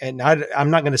 and I'm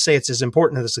not going to say it's as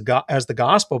important as the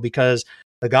gospel, because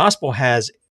the gospel has,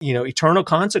 eternal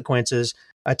consequences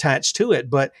attached to it.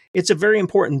 But it's a very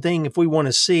important thing if we want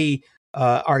to see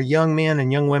our young men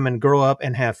and young women grow up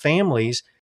and have families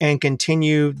and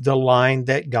continue the line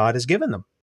that God has given them.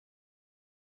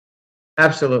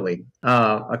 Absolutely.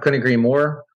 I couldn't agree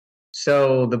more.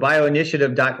 So the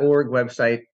bioinitiative.org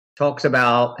website talks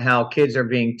about how kids are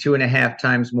being 2.5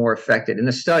 times more affected. In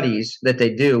the studies that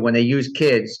they do, when they use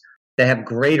kids, they have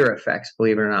greater effects,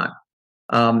 believe it or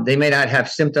not. They may not have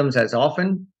symptoms as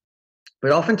often,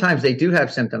 but oftentimes they do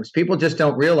have symptoms. People just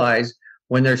don't realize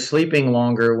when they're sleeping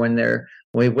longer, when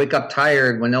we wake up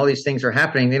tired, when all these things are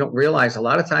happening, they don't realize a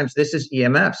lot of times this is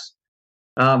EMFs.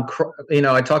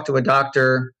 I talked to a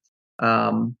doctor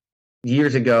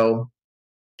years ago.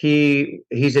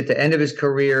 He's at the end of his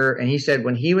career, and he said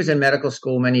when he was in medical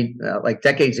school many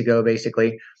decades ago,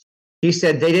 basically, he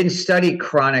said they didn't study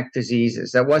chronic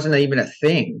diseases. That wasn't even a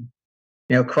thing.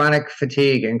 Chronic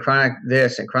fatigue and chronic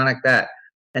this and chronic that.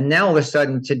 And now all of a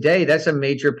sudden today, that's a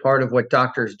major part of what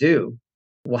doctors do.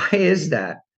 Why is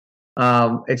that?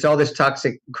 It's all this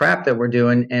toxic crap that we're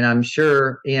doing, and I'm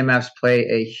sure EMFs play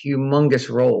a humongous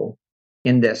role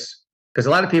in this. Because a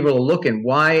lot of people are looking,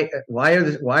 why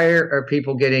are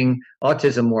people getting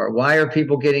autism more? Why are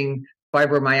people getting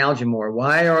fibromyalgia more?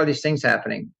 Why are all these things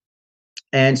happening?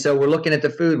 And so we're looking at the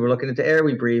food, we're looking at the air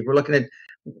we breathe, we're looking at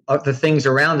the things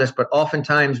around us, but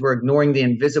oftentimes we're ignoring the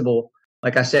invisible,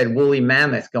 like I said, woolly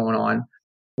mammoth going on,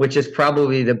 which is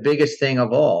probably the biggest thing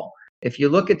of all. If you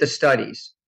look at the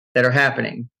studies that are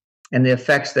happening and the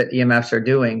effects that EMFs are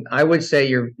doing, I would say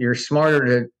you're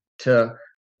smarter to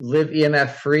live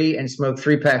EMF free and smoke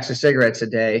 3 packs of cigarettes a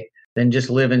day than just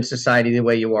live in society the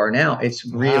way you are now. It's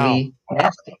really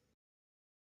nasty.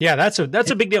 Yeah, that's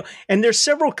a big deal. And there's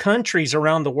several countries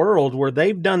around the world where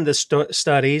they've done the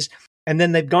studies, and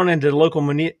then they've gone into local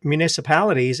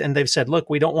municipalities and they've said, look,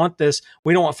 we don't want this.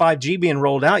 We don't want 5G being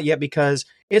rolled out yet because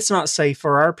it's not safe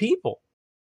for our people.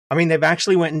 I mean, they've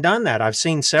actually went and done that. I've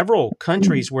seen several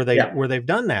countries where they've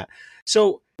done that.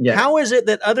 So how is it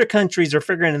that other countries are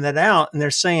figuring that out and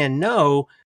they're saying no,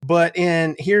 but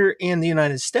here in the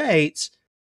United States,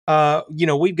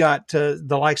 we've got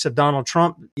the likes of Donald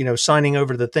Trump, signing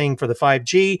over the thing for the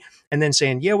 5G and then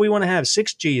saying, yeah, we want to have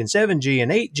 6G and 7G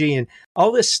and 8G and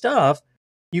all this stuff.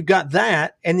 You've got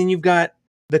that. And then you've got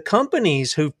the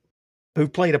companies who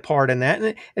played a part in that.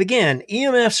 And again,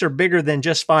 EMFs are bigger than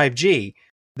just 5G.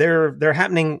 They're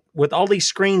happening with all these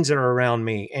screens that are around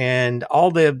me and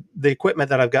all the equipment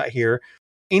that I've got here.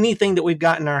 Anything that we've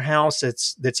got in our house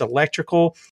that's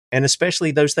electrical, and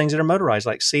especially those things that are motorized,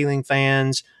 like ceiling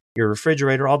fans, your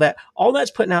refrigerator, all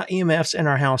that's putting out EMFs in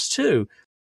our house too.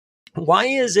 Why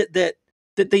is it that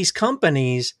these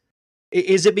companies,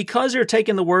 is it because they're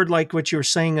taking the word like what you were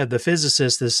saying of the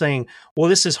physicist is saying, well,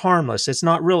 this is harmless, it's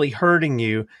not really hurting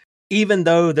you, even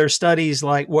though there's studies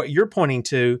like what you're pointing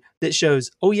to that shows,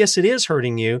 oh, yes, it is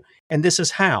hurting you, and this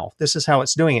is how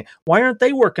it's doing it. Why aren't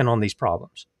they working on these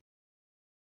problems?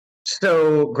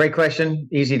 So great question.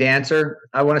 Easy to answer.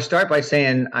 I want to start by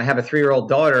saying I have a 3-year-old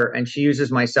daughter and she uses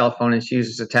my cell phone and she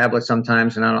uses a tablet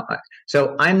sometimes.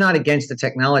 So I'm not against the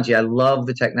technology. I love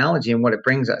the technology and what it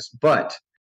brings us, but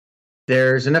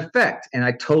there's an effect, and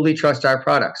I totally trust our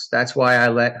products. That's why I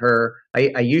let her,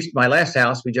 I used my last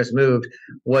house, we just moved,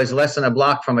 was less than a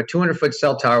block from a 200-foot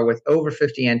cell tower with over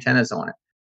 50 antennas on it.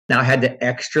 Now I had to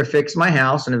extra fix my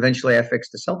house, and eventually I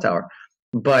fixed the cell tower.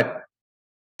 But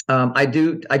I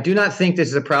do not think this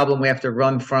is a problem we have to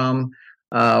run from.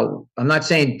 I'm not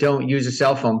saying don't use a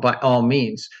cell phone by all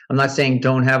means. I'm not saying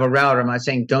don't have a router. I'm not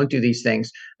saying don't do these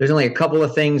things. There's only a couple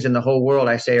of things in the whole world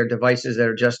I say are devices that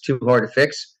are just too hard to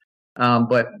fix.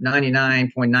 But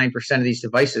 99.9% of these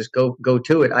devices go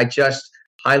to it. I just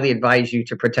highly advise you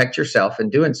to protect yourself in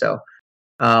doing so.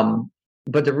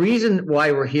 But the reason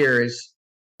why we're here is,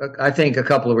 I think, a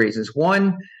couple of reasons.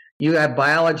 One, you have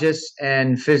biologists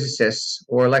and physicists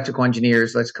or electrical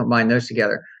engineers. Let's combine those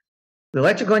together. The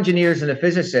electrical engineers and the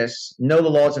physicists know the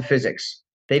laws of physics.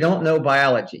 They don't know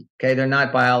biology. Okay, they're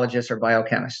not biologists or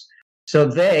biochemists. So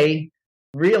they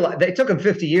took them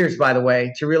 50 years, by the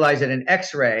way, to realize that an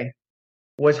X-ray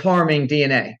was harming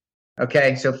DNA.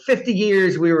 Okay, so 50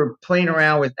 years we were playing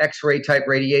around with X-ray type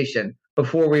radiation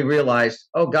before we realized,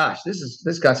 oh gosh,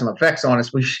 this got some effects on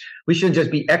us. We shouldn't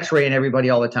just be X-raying everybody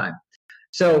all the time.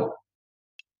 So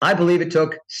I believe it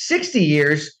took 60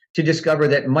 years to discover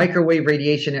that microwave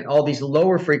radiation and all these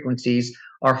lower frequencies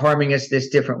are harming us this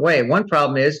different way. One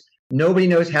problem is nobody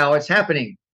knows how it's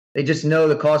happening. They just know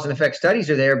the cause and effect studies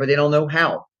are there, but they don't know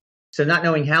how. So not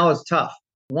knowing how is tough.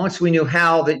 Once we knew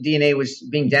how the DNA was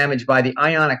being damaged by the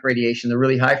ionic radiation, the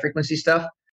really high frequency stuff,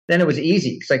 then it was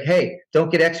easy. It's like, hey,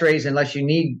 don't get X-rays unless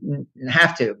you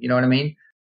have to. You know what I mean?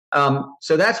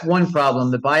 So that's one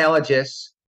problem. The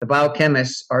biologists, the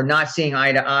biochemists are not seeing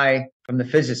eye to eye from the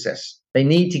physicists. They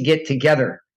need to get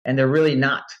together, and they're really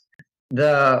not.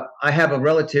 I have a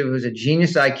relative who's a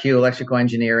genius IQ electrical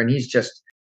engineer, and he's just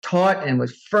taught and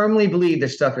was firmly believed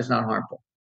this stuff is not harmful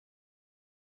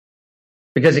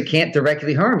because it can't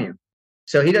directly harm you.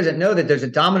 So he doesn't know that there's a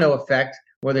domino effect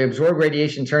where the absorbed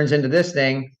radiation turns into this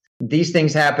thing, these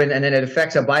things happen, and then it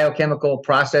affects a biochemical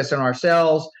process in our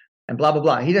cells, and blah, blah,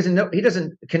 blah. He doesn't know. He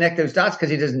doesn't connect those dots because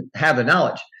he doesn't have the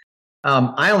knowledge.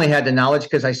 I only had the knowledge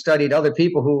because I studied other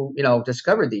people who,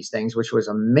 discovered these things, which was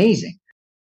amazing.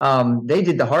 They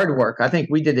did the hard work. I think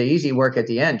we did the easy work at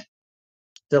the end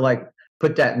to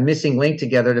put that missing link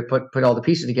together, to put all the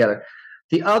pieces together.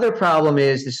 The other problem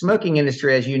is the smoking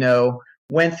industry, as you know,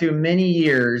 went through many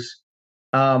years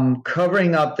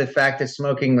covering up the fact that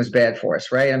smoking was bad for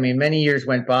us, right? I mean, many years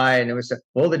went by and it was,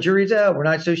 well, the jury's out. We're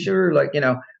not so sure.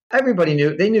 Everybody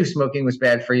knew. They knew smoking was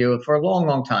bad for you for a long,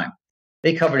 long time.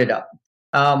 They covered it up.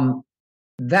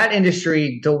 That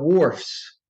industry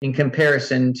dwarfs in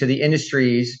comparison to the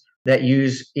industries that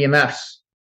use EMFs.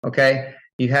 Okay,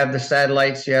 you have the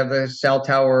satellites, you have the cell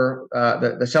tower,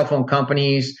 the cell phone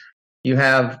companies. You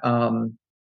have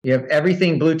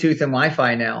everything Bluetooth and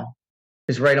Wi-Fi now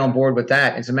is right on board with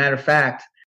that. As a matter of fact,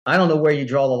 I don't know where you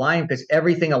draw the line because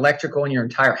everything electrical in your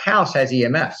entire house has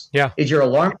EMFs. Yeah. Is your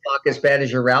alarm clock as bad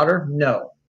as your router?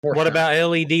 No. What about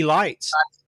LED lights?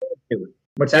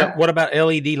 What's that? What about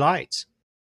LED lights?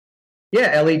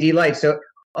 Yeah, LED lights. So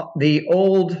the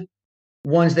old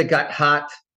ones that got hot,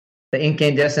 the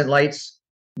incandescent lights,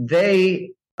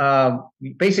 they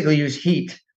basically use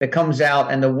heat that comes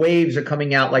out, and the waves are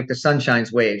coming out like the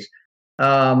sunshine's waves.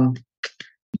 I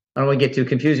don't want to get too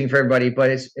confusing for everybody, but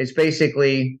it's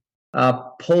basically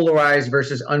polarized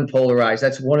versus unpolarized.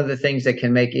 That's one of the things that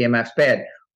can make EMFs bad.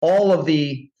 All of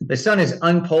the sun is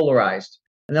unpolarized.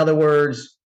 In other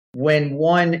words, when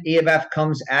one EMF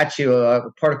comes at you, a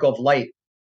particle of light,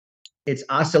 it's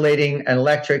oscillating an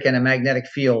electric and a magnetic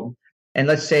field. And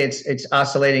let's say it's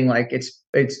oscillating like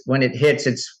it's when it hits,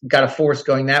 it's got a force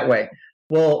going that way.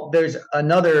 Well, there's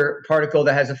another particle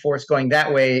that has a force going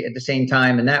that way at the same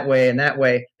time, and that way and that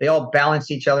way. They all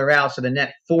balance each other out. So the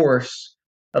net force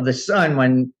of the sun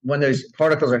when those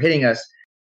particles are hitting us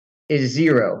is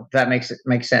zero. That makes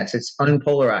sense. It's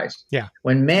unpolarized. Yeah.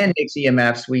 When man makes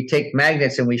EMFs, we take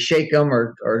magnets and we shake them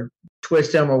or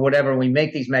twist them or whatever. We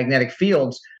make these magnetic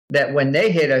fields that when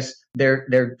they hit us,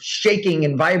 they're shaking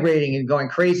and vibrating and going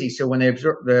crazy. So when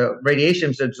the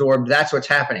radiation's absorbed, that's what's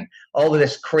happening. All of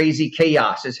this crazy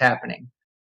chaos is happening.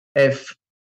 If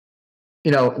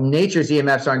nature's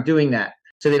EMFs aren't doing that,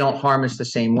 so they don't harm us the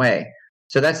same way.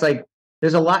 So that's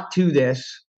there's a lot to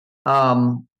this.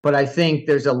 But I think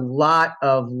there's a lot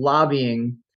of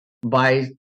lobbying by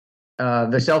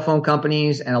the cell phone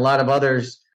companies and a lot of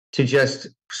others to just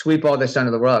sweep all this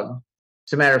under the rug.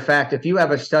 As a matter of fact, if you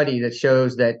have a study that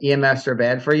shows that EMFs are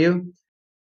bad for you,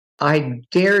 I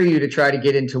dare you to try to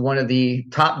get into one of the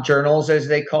top journals, as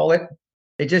they call it.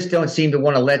 They just don't seem to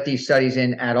want to let these studies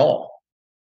in at all.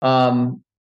 The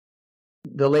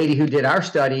lady who did our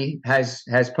study has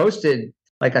posted,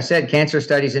 like I said, cancer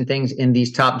studies and things in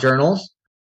these top journals.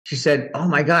 She said, "Oh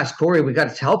my gosh, Corey, we got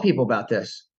to tell people about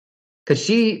this," because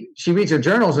she reads her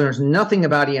journals and there's nothing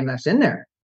about EMFs in there.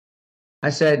 I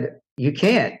said, "You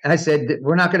can't." I said,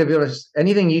 "We're not going to be able to,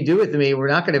 anything you do with me, we're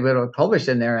not going to be able to publish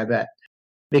in there, I bet."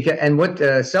 And what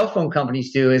the cell phone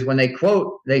companies do is when they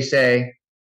quote, they say,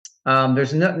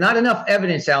 there's not enough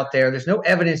evidence out there. There's no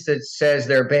evidence that says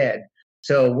they're bad.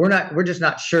 So we're just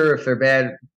not sure if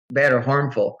they're bad or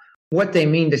harmful. What they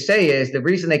mean to say is the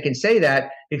reason they can say that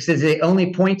is because they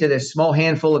only point to this small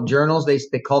handful of journals they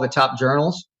call the top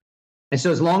journals. And so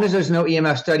as long as there's no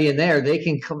EMF study in there, they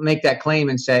can make that claim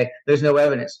and say there's no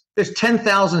evidence. There's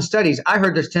 10,000 studies. I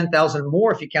heard there's 10,000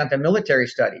 more if you count the military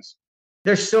studies.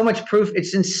 There's so much proof.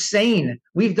 It's insane.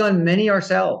 We've done many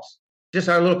ourselves, just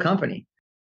our little company.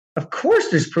 Of course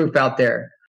there's proof out there,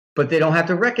 but they don't have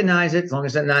to recognize it as long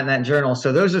as it's not in that journal.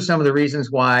 So those are some of the reasons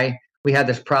why we had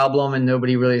this problem and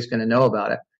nobody really is going to know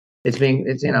about it. It's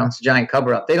a giant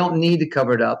cover up. They don't need to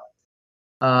cover it up.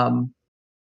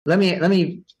 Let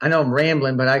me, I know I'm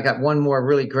rambling, but I got one more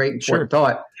really great important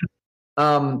thought.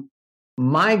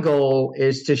 My goal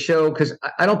is to show, because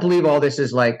I don't believe all this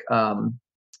is like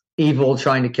evil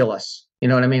trying to kill us. You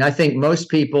know what I mean? I think most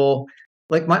people,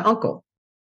 like my uncle,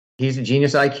 he's a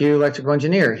genius IQ electrical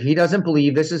engineer. He doesn't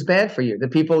believe this is bad for you. The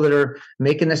people that are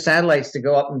making the satellites to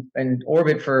go up and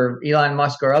orbit for Elon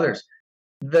Musk or others,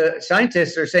 the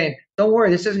scientists are saying, don't worry,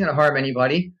 this isn't going to harm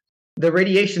anybody. The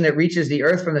radiation that reaches the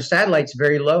Earth from the satellite's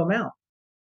very low amount.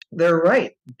 They're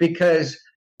right, because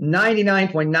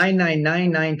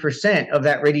 99.9999% of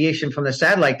that radiation from the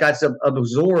satellite got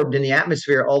absorbed in the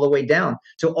atmosphere all the way down.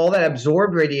 So all that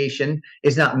absorbed radiation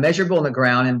is not measurable in the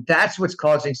ground, and that's what's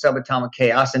causing subatomic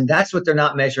chaos, and that's what they're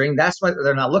not measuring. That's what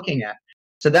they're not looking at.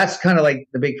 So that's kind of like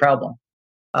the big problem.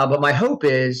 But my hope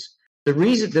is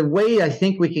the way I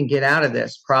think we can get out of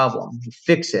this problem,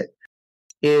 fix it,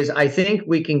 is I think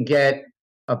we can get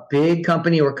a big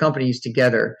company or companies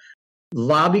together,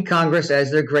 lobby Congress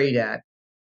as they're great at,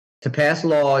 to pass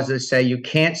laws that say you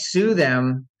can't sue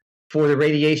them for the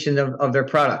radiation of their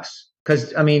products.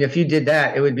 Because, I mean, if you did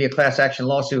that, it would be a class action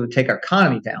lawsuit. It would take our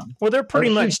economy down. Well, they're pretty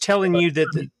much telling you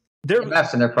that they're in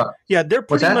their product. Yeah,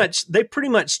 they pretty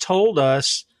much told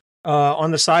us on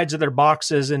the sides of their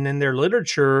boxes and in their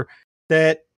literature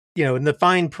that, in the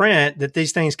fine print, that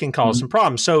these things can cause some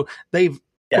problems. So they've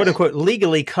quote unquote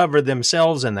legally covered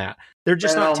themselves in that. They're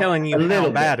just not telling you how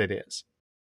bad it is.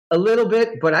 A little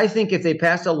bit, but I think if they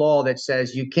passed a law that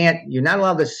says you're not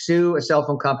allowed to sue a cell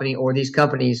phone company or these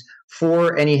companies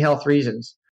for any health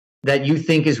reasons that you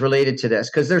think is related to this,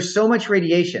 because there's so much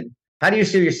radiation. How do you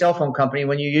sue your cell phone company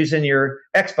when you're using your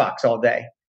Xbox all day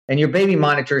and your baby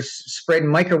monitors spreading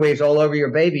microwaves all over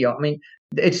your baby? I mean,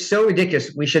 it's so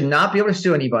ridiculous. We should not be able to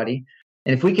sue anybody.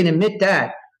 And if we can admit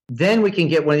that, then we can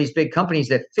get one of these big companies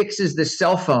that fixes the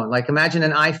cell phone. Like imagine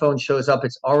an iPhone shows up,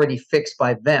 it's already fixed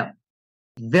by them.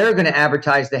 They're going to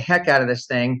advertise the heck out of this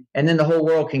thing, and then the whole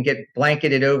world can get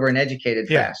blanketed over and educated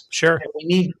fast. Sure. And we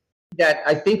need that.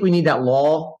 I think we need that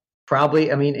law. Probably,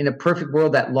 I mean, in a perfect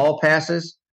world, that law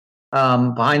passes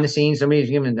behind the scenes. Somebody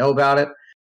doesn't even know about it.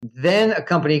 Then a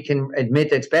company can admit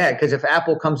that's bad. Because if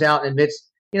Apple comes out and admits,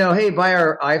 hey, buy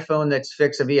our iPhone that's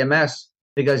fixed of EMFs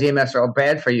because EMFs are all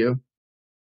bad for you.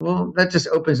 Well, that just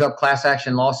opens up class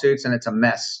action lawsuits, and it's a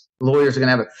mess. Lawyers are going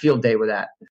to have a field day with that.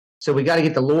 So we got to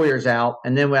get the lawyers out,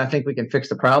 and then I think we can fix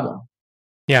the problem.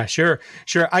 Yeah, sure.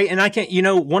 I can't.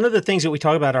 One of the things that we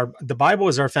talk about, the Bible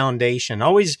is our foundation.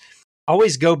 Always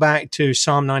go back to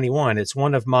Psalm 91. It's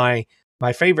one of my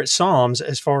favorite psalms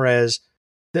as far as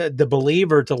the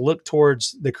believer to look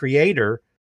towards the Creator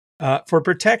for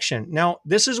protection. Now,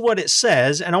 this is what it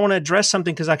says, and I want to address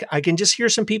something because I can just hear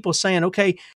some people saying,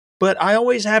 okay, but I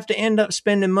always have to end up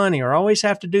spending money, or I always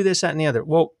have to do this, that, and the other.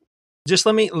 Well, just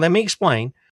let me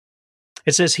explain.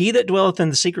 It says, he that dwelleth in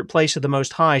the secret place of the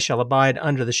Most High shall abide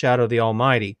under the shadow of the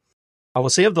Almighty. I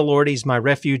will say of the Lord, he's my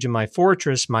refuge and my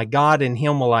fortress, my God, in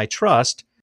him will I trust.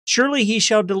 Surely he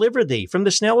shall deliver thee from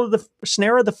the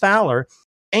snare of the fowler,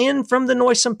 and from the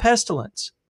noisome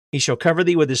pestilence. He shall cover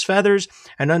thee with his feathers,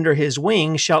 and under his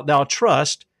wings shalt thou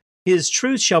trust. His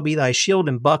truth shall be thy shield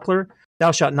and buckler.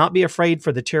 Thou shalt not be afraid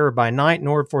for the terror by night,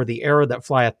 nor for the arrow that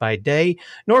flieth by day,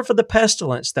 nor for the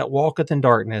pestilence that walketh in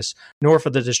darkness, nor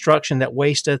for the destruction that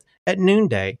wasteth at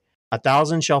noonday.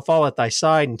 1,000 shall fall at thy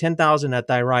side, and 10,000 at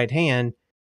thy right hand,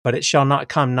 but it shall not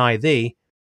come nigh thee.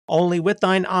 Only with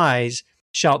thine eyes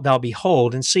shalt thou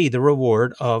behold and see the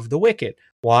reward of the wicked.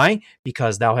 Why?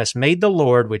 Because thou hast made the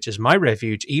Lord, which is my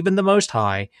refuge, even the Most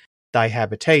High, thy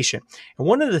habitation. And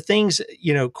one of the things,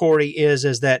 Corey,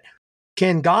 is that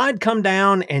can God come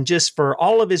down and just for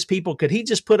all of his people, could he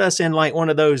just put us in like one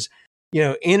of those,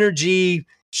 energy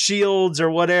shields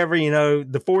or whatever,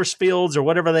 the force fields or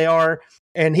whatever they are,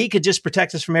 and he could just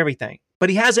protect us from everything? But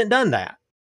he hasn't done that.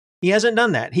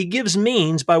 He gives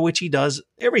means by which he does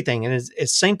everything. And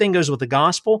it's same thing goes with the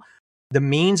gospel. the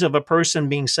means of a person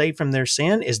being saved from their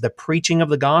sin is the preaching of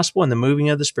the gospel and the moving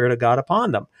of the Spirit of God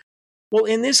upon them. Well,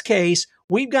 in this case,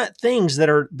 we've got things that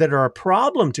are a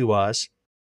problem to us.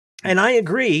 And I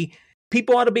agree,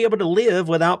 people ought to be able to live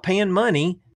without paying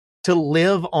money to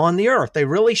live on the earth. They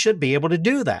really should be able to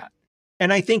do that.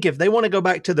 And I think if they want to go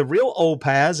back to the real old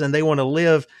paths and they want to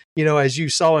live, as you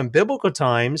saw in biblical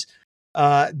times,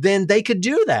 then they could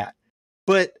do that.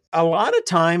 But a lot of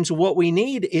times what we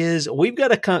need is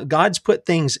God's put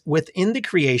things within the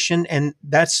creation, and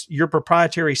that's your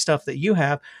proprietary stuff that you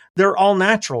have. They're all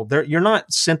natural. You're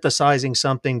not synthesizing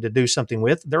something to do something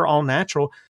with. They're all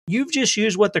natural. You've just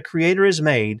used what the Creator has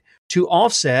made to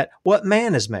offset what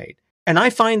man has made. And I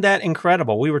find that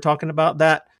incredible. We were talking about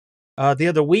that the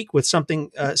other week with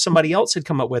something somebody else had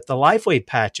come up with, the LifeWave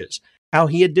patches, how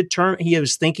he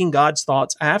was thinking God's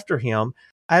thoughts after him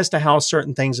as to how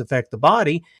certain things affect the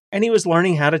body. And he was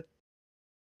learning how to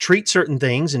treat certain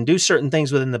things and do certain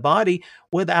things within the body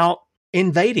without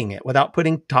invading it, without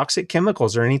putting toxic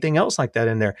chemicals or anything else like that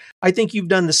in there. I think you've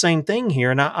done the same thing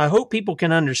here. And I hope people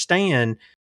can understand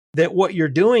that what you're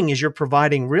doing is you're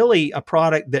providing really a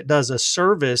product that does a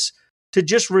service to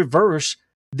just reverse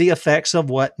the effects of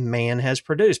what man has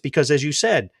produced. Because as you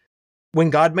said, when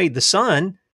God made the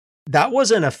sun, that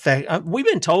was an effect. We've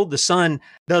been told the sun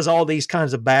does all these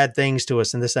kinds of bad things to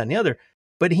us and this, that, and the other,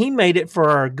 but he made it for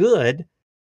our good.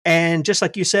 And just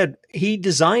like you said, he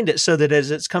designed it so that as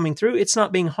it's coming through, it's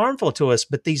not being harmful to us.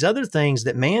 But these other things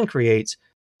that man creates,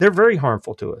 they're very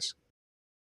harmful to us.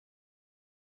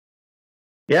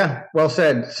 Yeah, well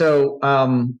said. So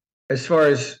as far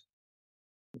as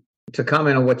to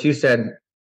comment on what you said,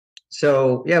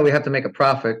 so yeah, we have to make a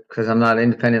profit because I'm not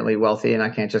independently wealthy and I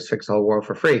can't just fix the whole world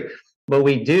for free. But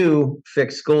we do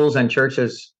fix schools and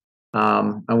churches,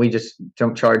 and we just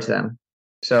don't charge them.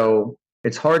 So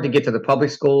it's hard to get to the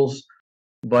public schools,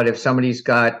 but if somebody's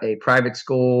got a private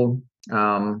school,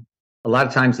 a lot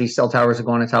of times these cell towers are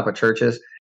going on top of churches.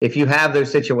 If you have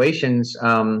those situations,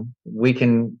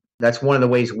 that's one of the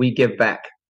ways we give back.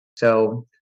 So,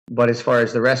 but as far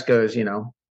as the rest goes,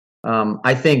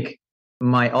 I think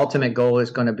my ultimate goal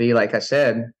is going to be, like I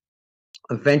said,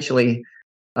 eventually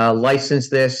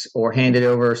license this or hand it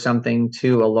over something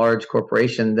to a large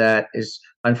corporation that is,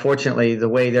 unfortunately, the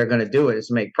way they're going to do it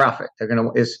is make profit. If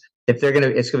it's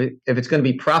going to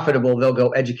be profitable, they'll go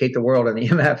educate the world on the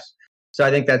EMFs. So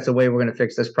I think that's the way we're going to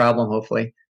fix this problem,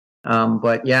 hopefully.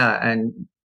 But yeah, and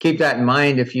keep that in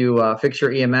mind if you fix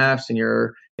your EMFs and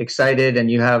you're excited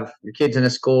and you have your kids in a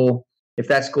school. If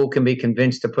that school can be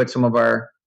convinced to put some of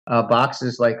our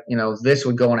boxes, like, this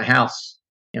would go in a house.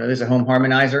 There's a home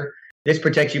harmonizer. This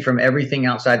protects you from everything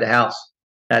outside the house.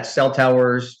 That's cell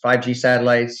towers, 5G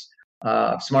satellites,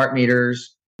 smart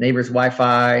meters, neighbors'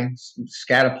 Wi-Fi,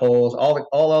 SCADA poles,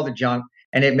 all the junk,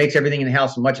 and it makes everything in the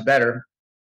house much better.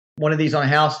 One of these on a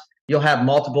house, you'll have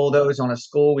multiple of those on a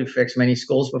school. We've fixed many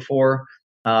schools before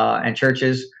and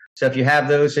churches. So if you have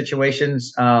those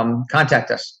situations, contact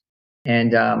us,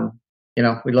 and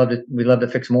we'd love to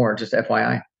fix more. Just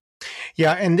FYI.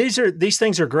 Yeah, and these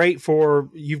things are great for,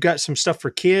 you've got some stuff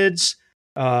for kids,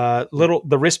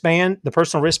 the wristband, the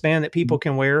personal wristband that people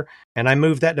can wear. And I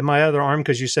moved that to my other arm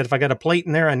because you said if I got a plate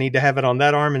in there, I need to have it on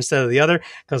that arm instead of the other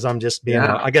because I'm just being,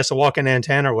 I guess, a walking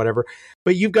antenna or whatever.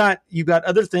 But you've got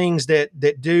other things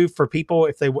that do for people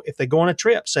if they go on a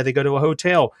trip, say they go to a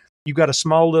hotel, you've got a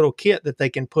small little kit that they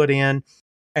can put in,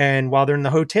 and while they're in the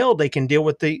hotel, they can deal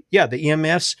with the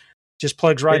EMFs. Just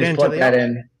plugs right into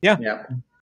the Yeah.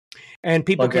 And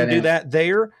people can do that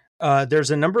there.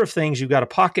 There's a number of things. You've got a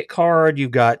pocket card.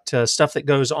 You've got stuff that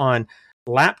goes on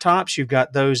laptops. You've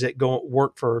got those that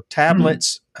work for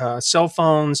tablets, cell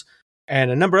phones, and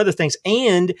a number of other things.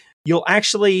 And you'll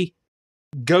actually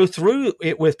go through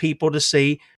it with people to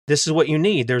see this is what you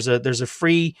need. There's a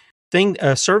free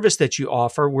service that you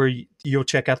offer where you'll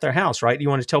check out their house, right? You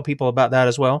want to tell people about that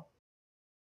as well?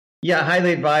 Yeah,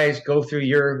 highly advised. Go through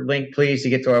your link, please, to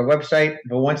get to our website.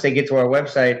 But once they get to our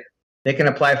website, they can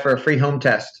apply for a free home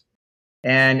test.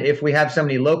 And if we have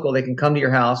somebody local, they can come to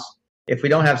your house. If we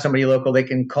don't have somebody local, they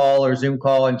can call or Zoom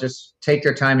call and just take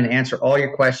their time and answer all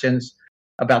your questions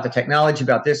about the technology,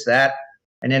 about this, that,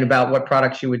 and then about what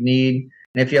products you would need.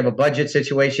 And if you have a budget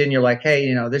situation, you're like,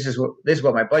 hey, this is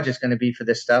what my budget's going to be for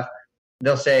this stuff.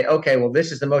 They'll say, okay, well,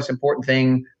 this is the most important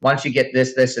thing. Why don't you get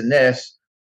this, this, and this?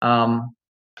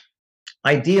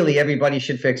 Ideally, everybody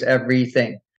should fix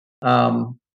everything.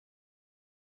 The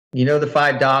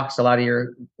 5 docs, a lot of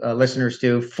your listeners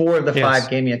do. 4 of the 5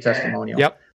 gave me a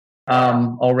testimonial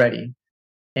already.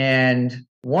 And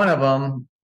one of them,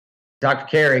 Dr.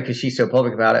 Carey, because she's so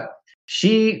public about it,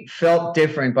 She felt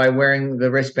different by wearing the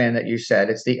wristband that you said.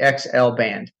 It's the XL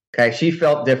band. Okay. She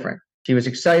felt different. She was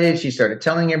excited. She started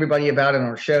telling everybody about it on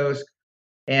her shows.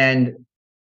 And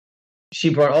she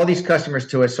brought all these customers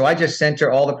to us. So I just sent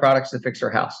her all the products to fix her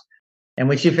house. And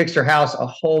when she fixed her house, a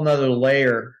whole nother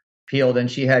layer peeled, and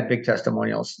she had big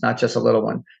testimonials, not just a little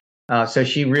one. So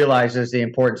she realizes the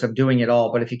importance of doing it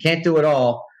all. But if you can't do it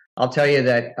all, I'll tell you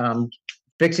that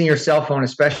fixing your cell phone,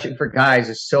 especially for guys,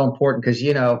 is so important because,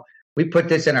 you know, we put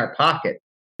this in our pocket.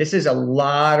 This is a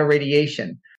lot of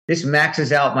radiation. This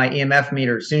maxes out my EMF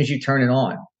meter as soon as you turn it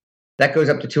on. That goes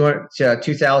up to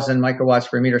 2,000 microwatts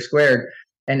per meter squared.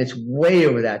 And it's way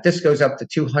over that. This goes up to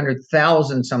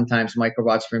 200,000 sometimes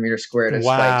microwatts per meter squared. It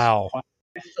wow. Spikes.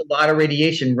 It's a lot of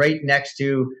radiation right next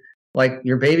to like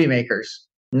your baby makers.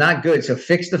 Not good. So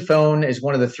fix the phone is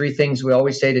one of the 3 things we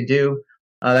always say to do.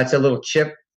 That's a little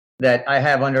chip that I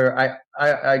have under,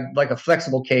 I like a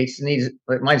flexible case. It needs,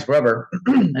 mine's rubber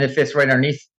and it fits right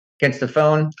underneath against the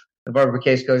phone. The rubber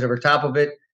case goes over top of it.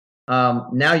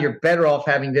 Now you're better off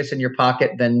having this in your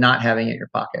pocket than not having it in your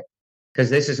pocket.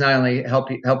 Because this is not only help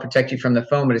protect you from the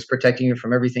phone, but it's protecting you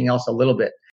from everything else a little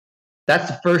bit. That's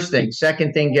the first thing.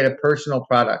 Second thing, get a personal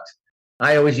product.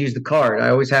 I always use the card. I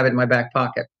always have it in my back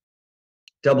pocket.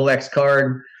 Double X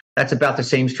card. That's about the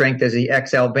same strength as the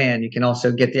XL band. You can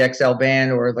also get the XL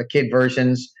band or the kid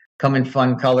versions, come in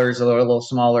fun colors, a little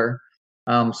smaller.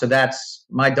 So that's,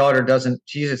 my daughter doesn't,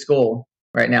 she's at school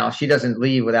right now. She doesn't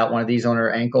leave without one of these on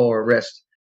her ankle or wrist.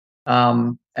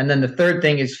 And then the third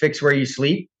thing is fix where you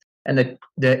sleep. And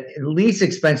the least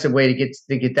expensive way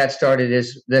to get that started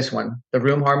is this one, the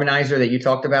room harmonizer that you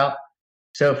talked about.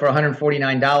 So for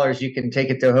 $149, you can take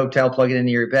it to a hotel, plug it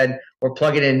into your bed, or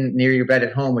plug it in near your bed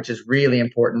at home, which is really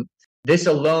important. This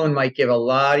alone might give a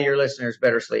lot of your listeners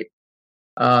better sleep.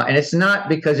 And it's not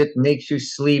because it makes you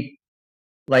sleep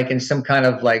like in some kind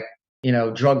of like, you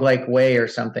know, drug-like way or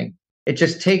something. It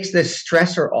just takes this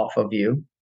stressor off of you.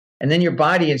 And then your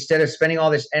body, instead of spending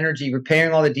all this energy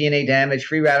repairing all the DNA damage,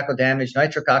 free radical damage,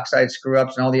 nitric oxide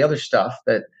screw-ups, and all the other stuff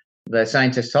that the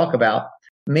scientists talk about,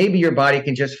 maybe your body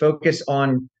can just focus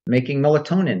on making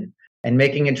melatonin and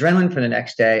making adrenaline for the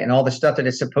next day and all the stuff that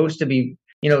it's supposed to be.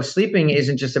 You know, sleeping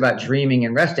isn't just about dreaming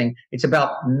and resting. It's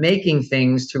about making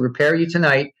things to repair you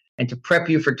tonight and to prep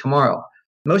you for tomorrow.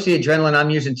 Most of the adrenaline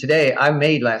I'm using today, I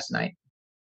made last night.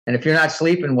 And if you're not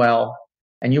sleeping well,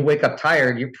 and you wake up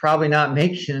tired, you're probably not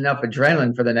making enough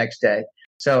adrenaline for the next day.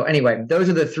 So anyway, those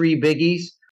are the 3 biggies.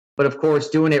 But of course,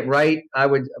 doing it right, I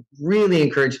would really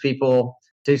encourage people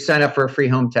to sign up for a free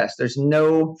home test. There's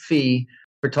no fee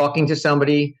for talking to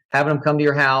somebody, having them come to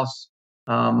your house.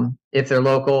 If they're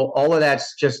local, all of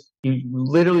that's just, you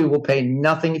literally will pay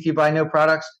nothing if you buy no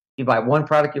products. You buy one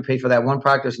product, you pay for that one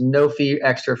product. There's no fee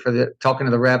extra for the talking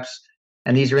to the reps.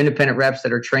 And these are independent reps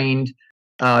that are trained,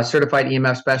 certified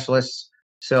EMF specialists.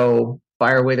 So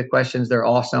fire away the questions. They're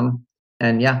awesome.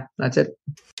 And yeah, that's it.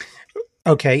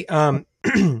 Okay.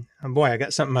 Boy, I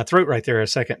got something in my throat right there a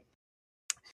second.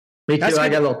 Me too. I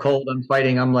got a little cold. I'm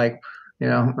fighting. I'm like, you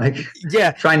know, like, yeah,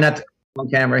 trying not to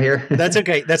on camera here. That's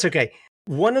okay. That's okay.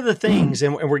 One of the things,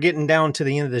 and we're getting down to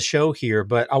the end of the show here,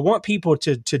 but I want people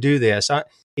to do this.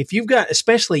 If you've got,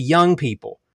 especially young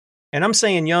people, and I'm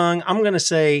saying young, I'm going to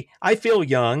say, I feel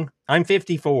young. I'm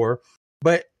 54,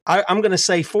 but I'm going to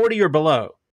say 40 or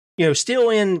below, you know,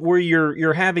 still in where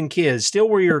you're having kids, still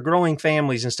where you're growing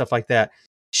families and stuff like that.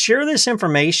 Share this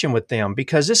information with them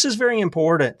because this is very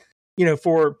important, you know,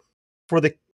 for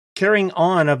the carrying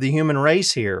on of the human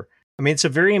race here. I mean, it's a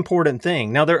very important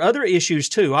thing. Now, there are other issues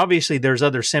too. Obviously, there's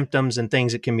other symptoms and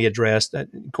things that can be addressed.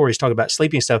 Corey's talking about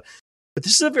sleeping stuff, but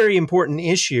this is a very important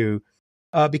issue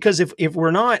because if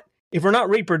we're not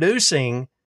reproducing,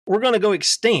 we're going to go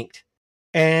extinct.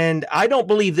 And I don't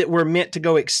believe that we're meant to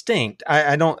go extinct.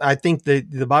 I think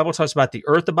the Bible talks about the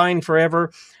earth abiding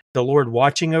forever, the Lord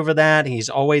watching over that. He's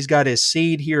always got his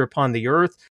seed here upon the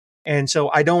earth. And so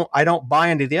I don't buy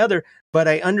into the other, but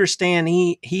I understand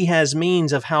he has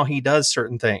means of how he does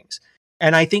certain things.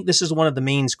 And I think this is one of the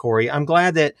means, Corey. I'm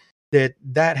glad that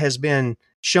has been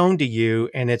shown to you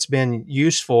and it's been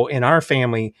useful in our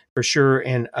family for sure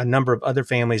and a number of other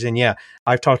families. And yeah,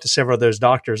 I've talked to several of those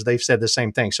doctors. They've said the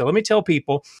same thing. So let me tell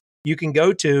people, you can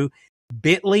go to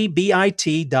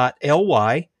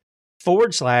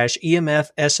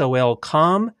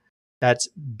bit.ly/EMFSOL.com. That's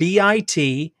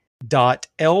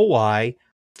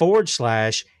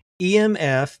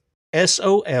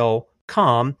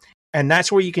bit.ly/EMFSOL.com. And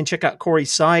that's where you can check out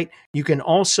Corey's site. You can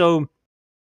also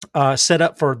set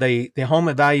up for the home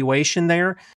evaluation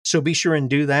there. So be sure and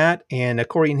do that. And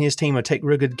Corey and his team will take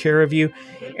real good care of you.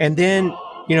 And then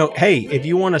hey, if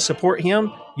you want to support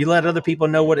him, you let other people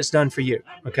know what it's done for you.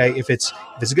 Okay. If it's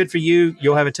good for you,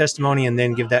 you'll have a testimony, and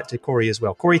then give that to Corey as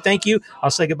well. Corey, thank you.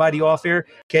 I'll say goodbye to you off air.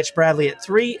 Catch Bradley at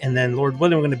 3, and then Lord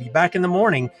willing, we're going to be back in the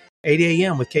morning, 8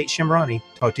 a.m. with Kate Shimrani.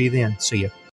 Talk to you then. See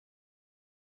you.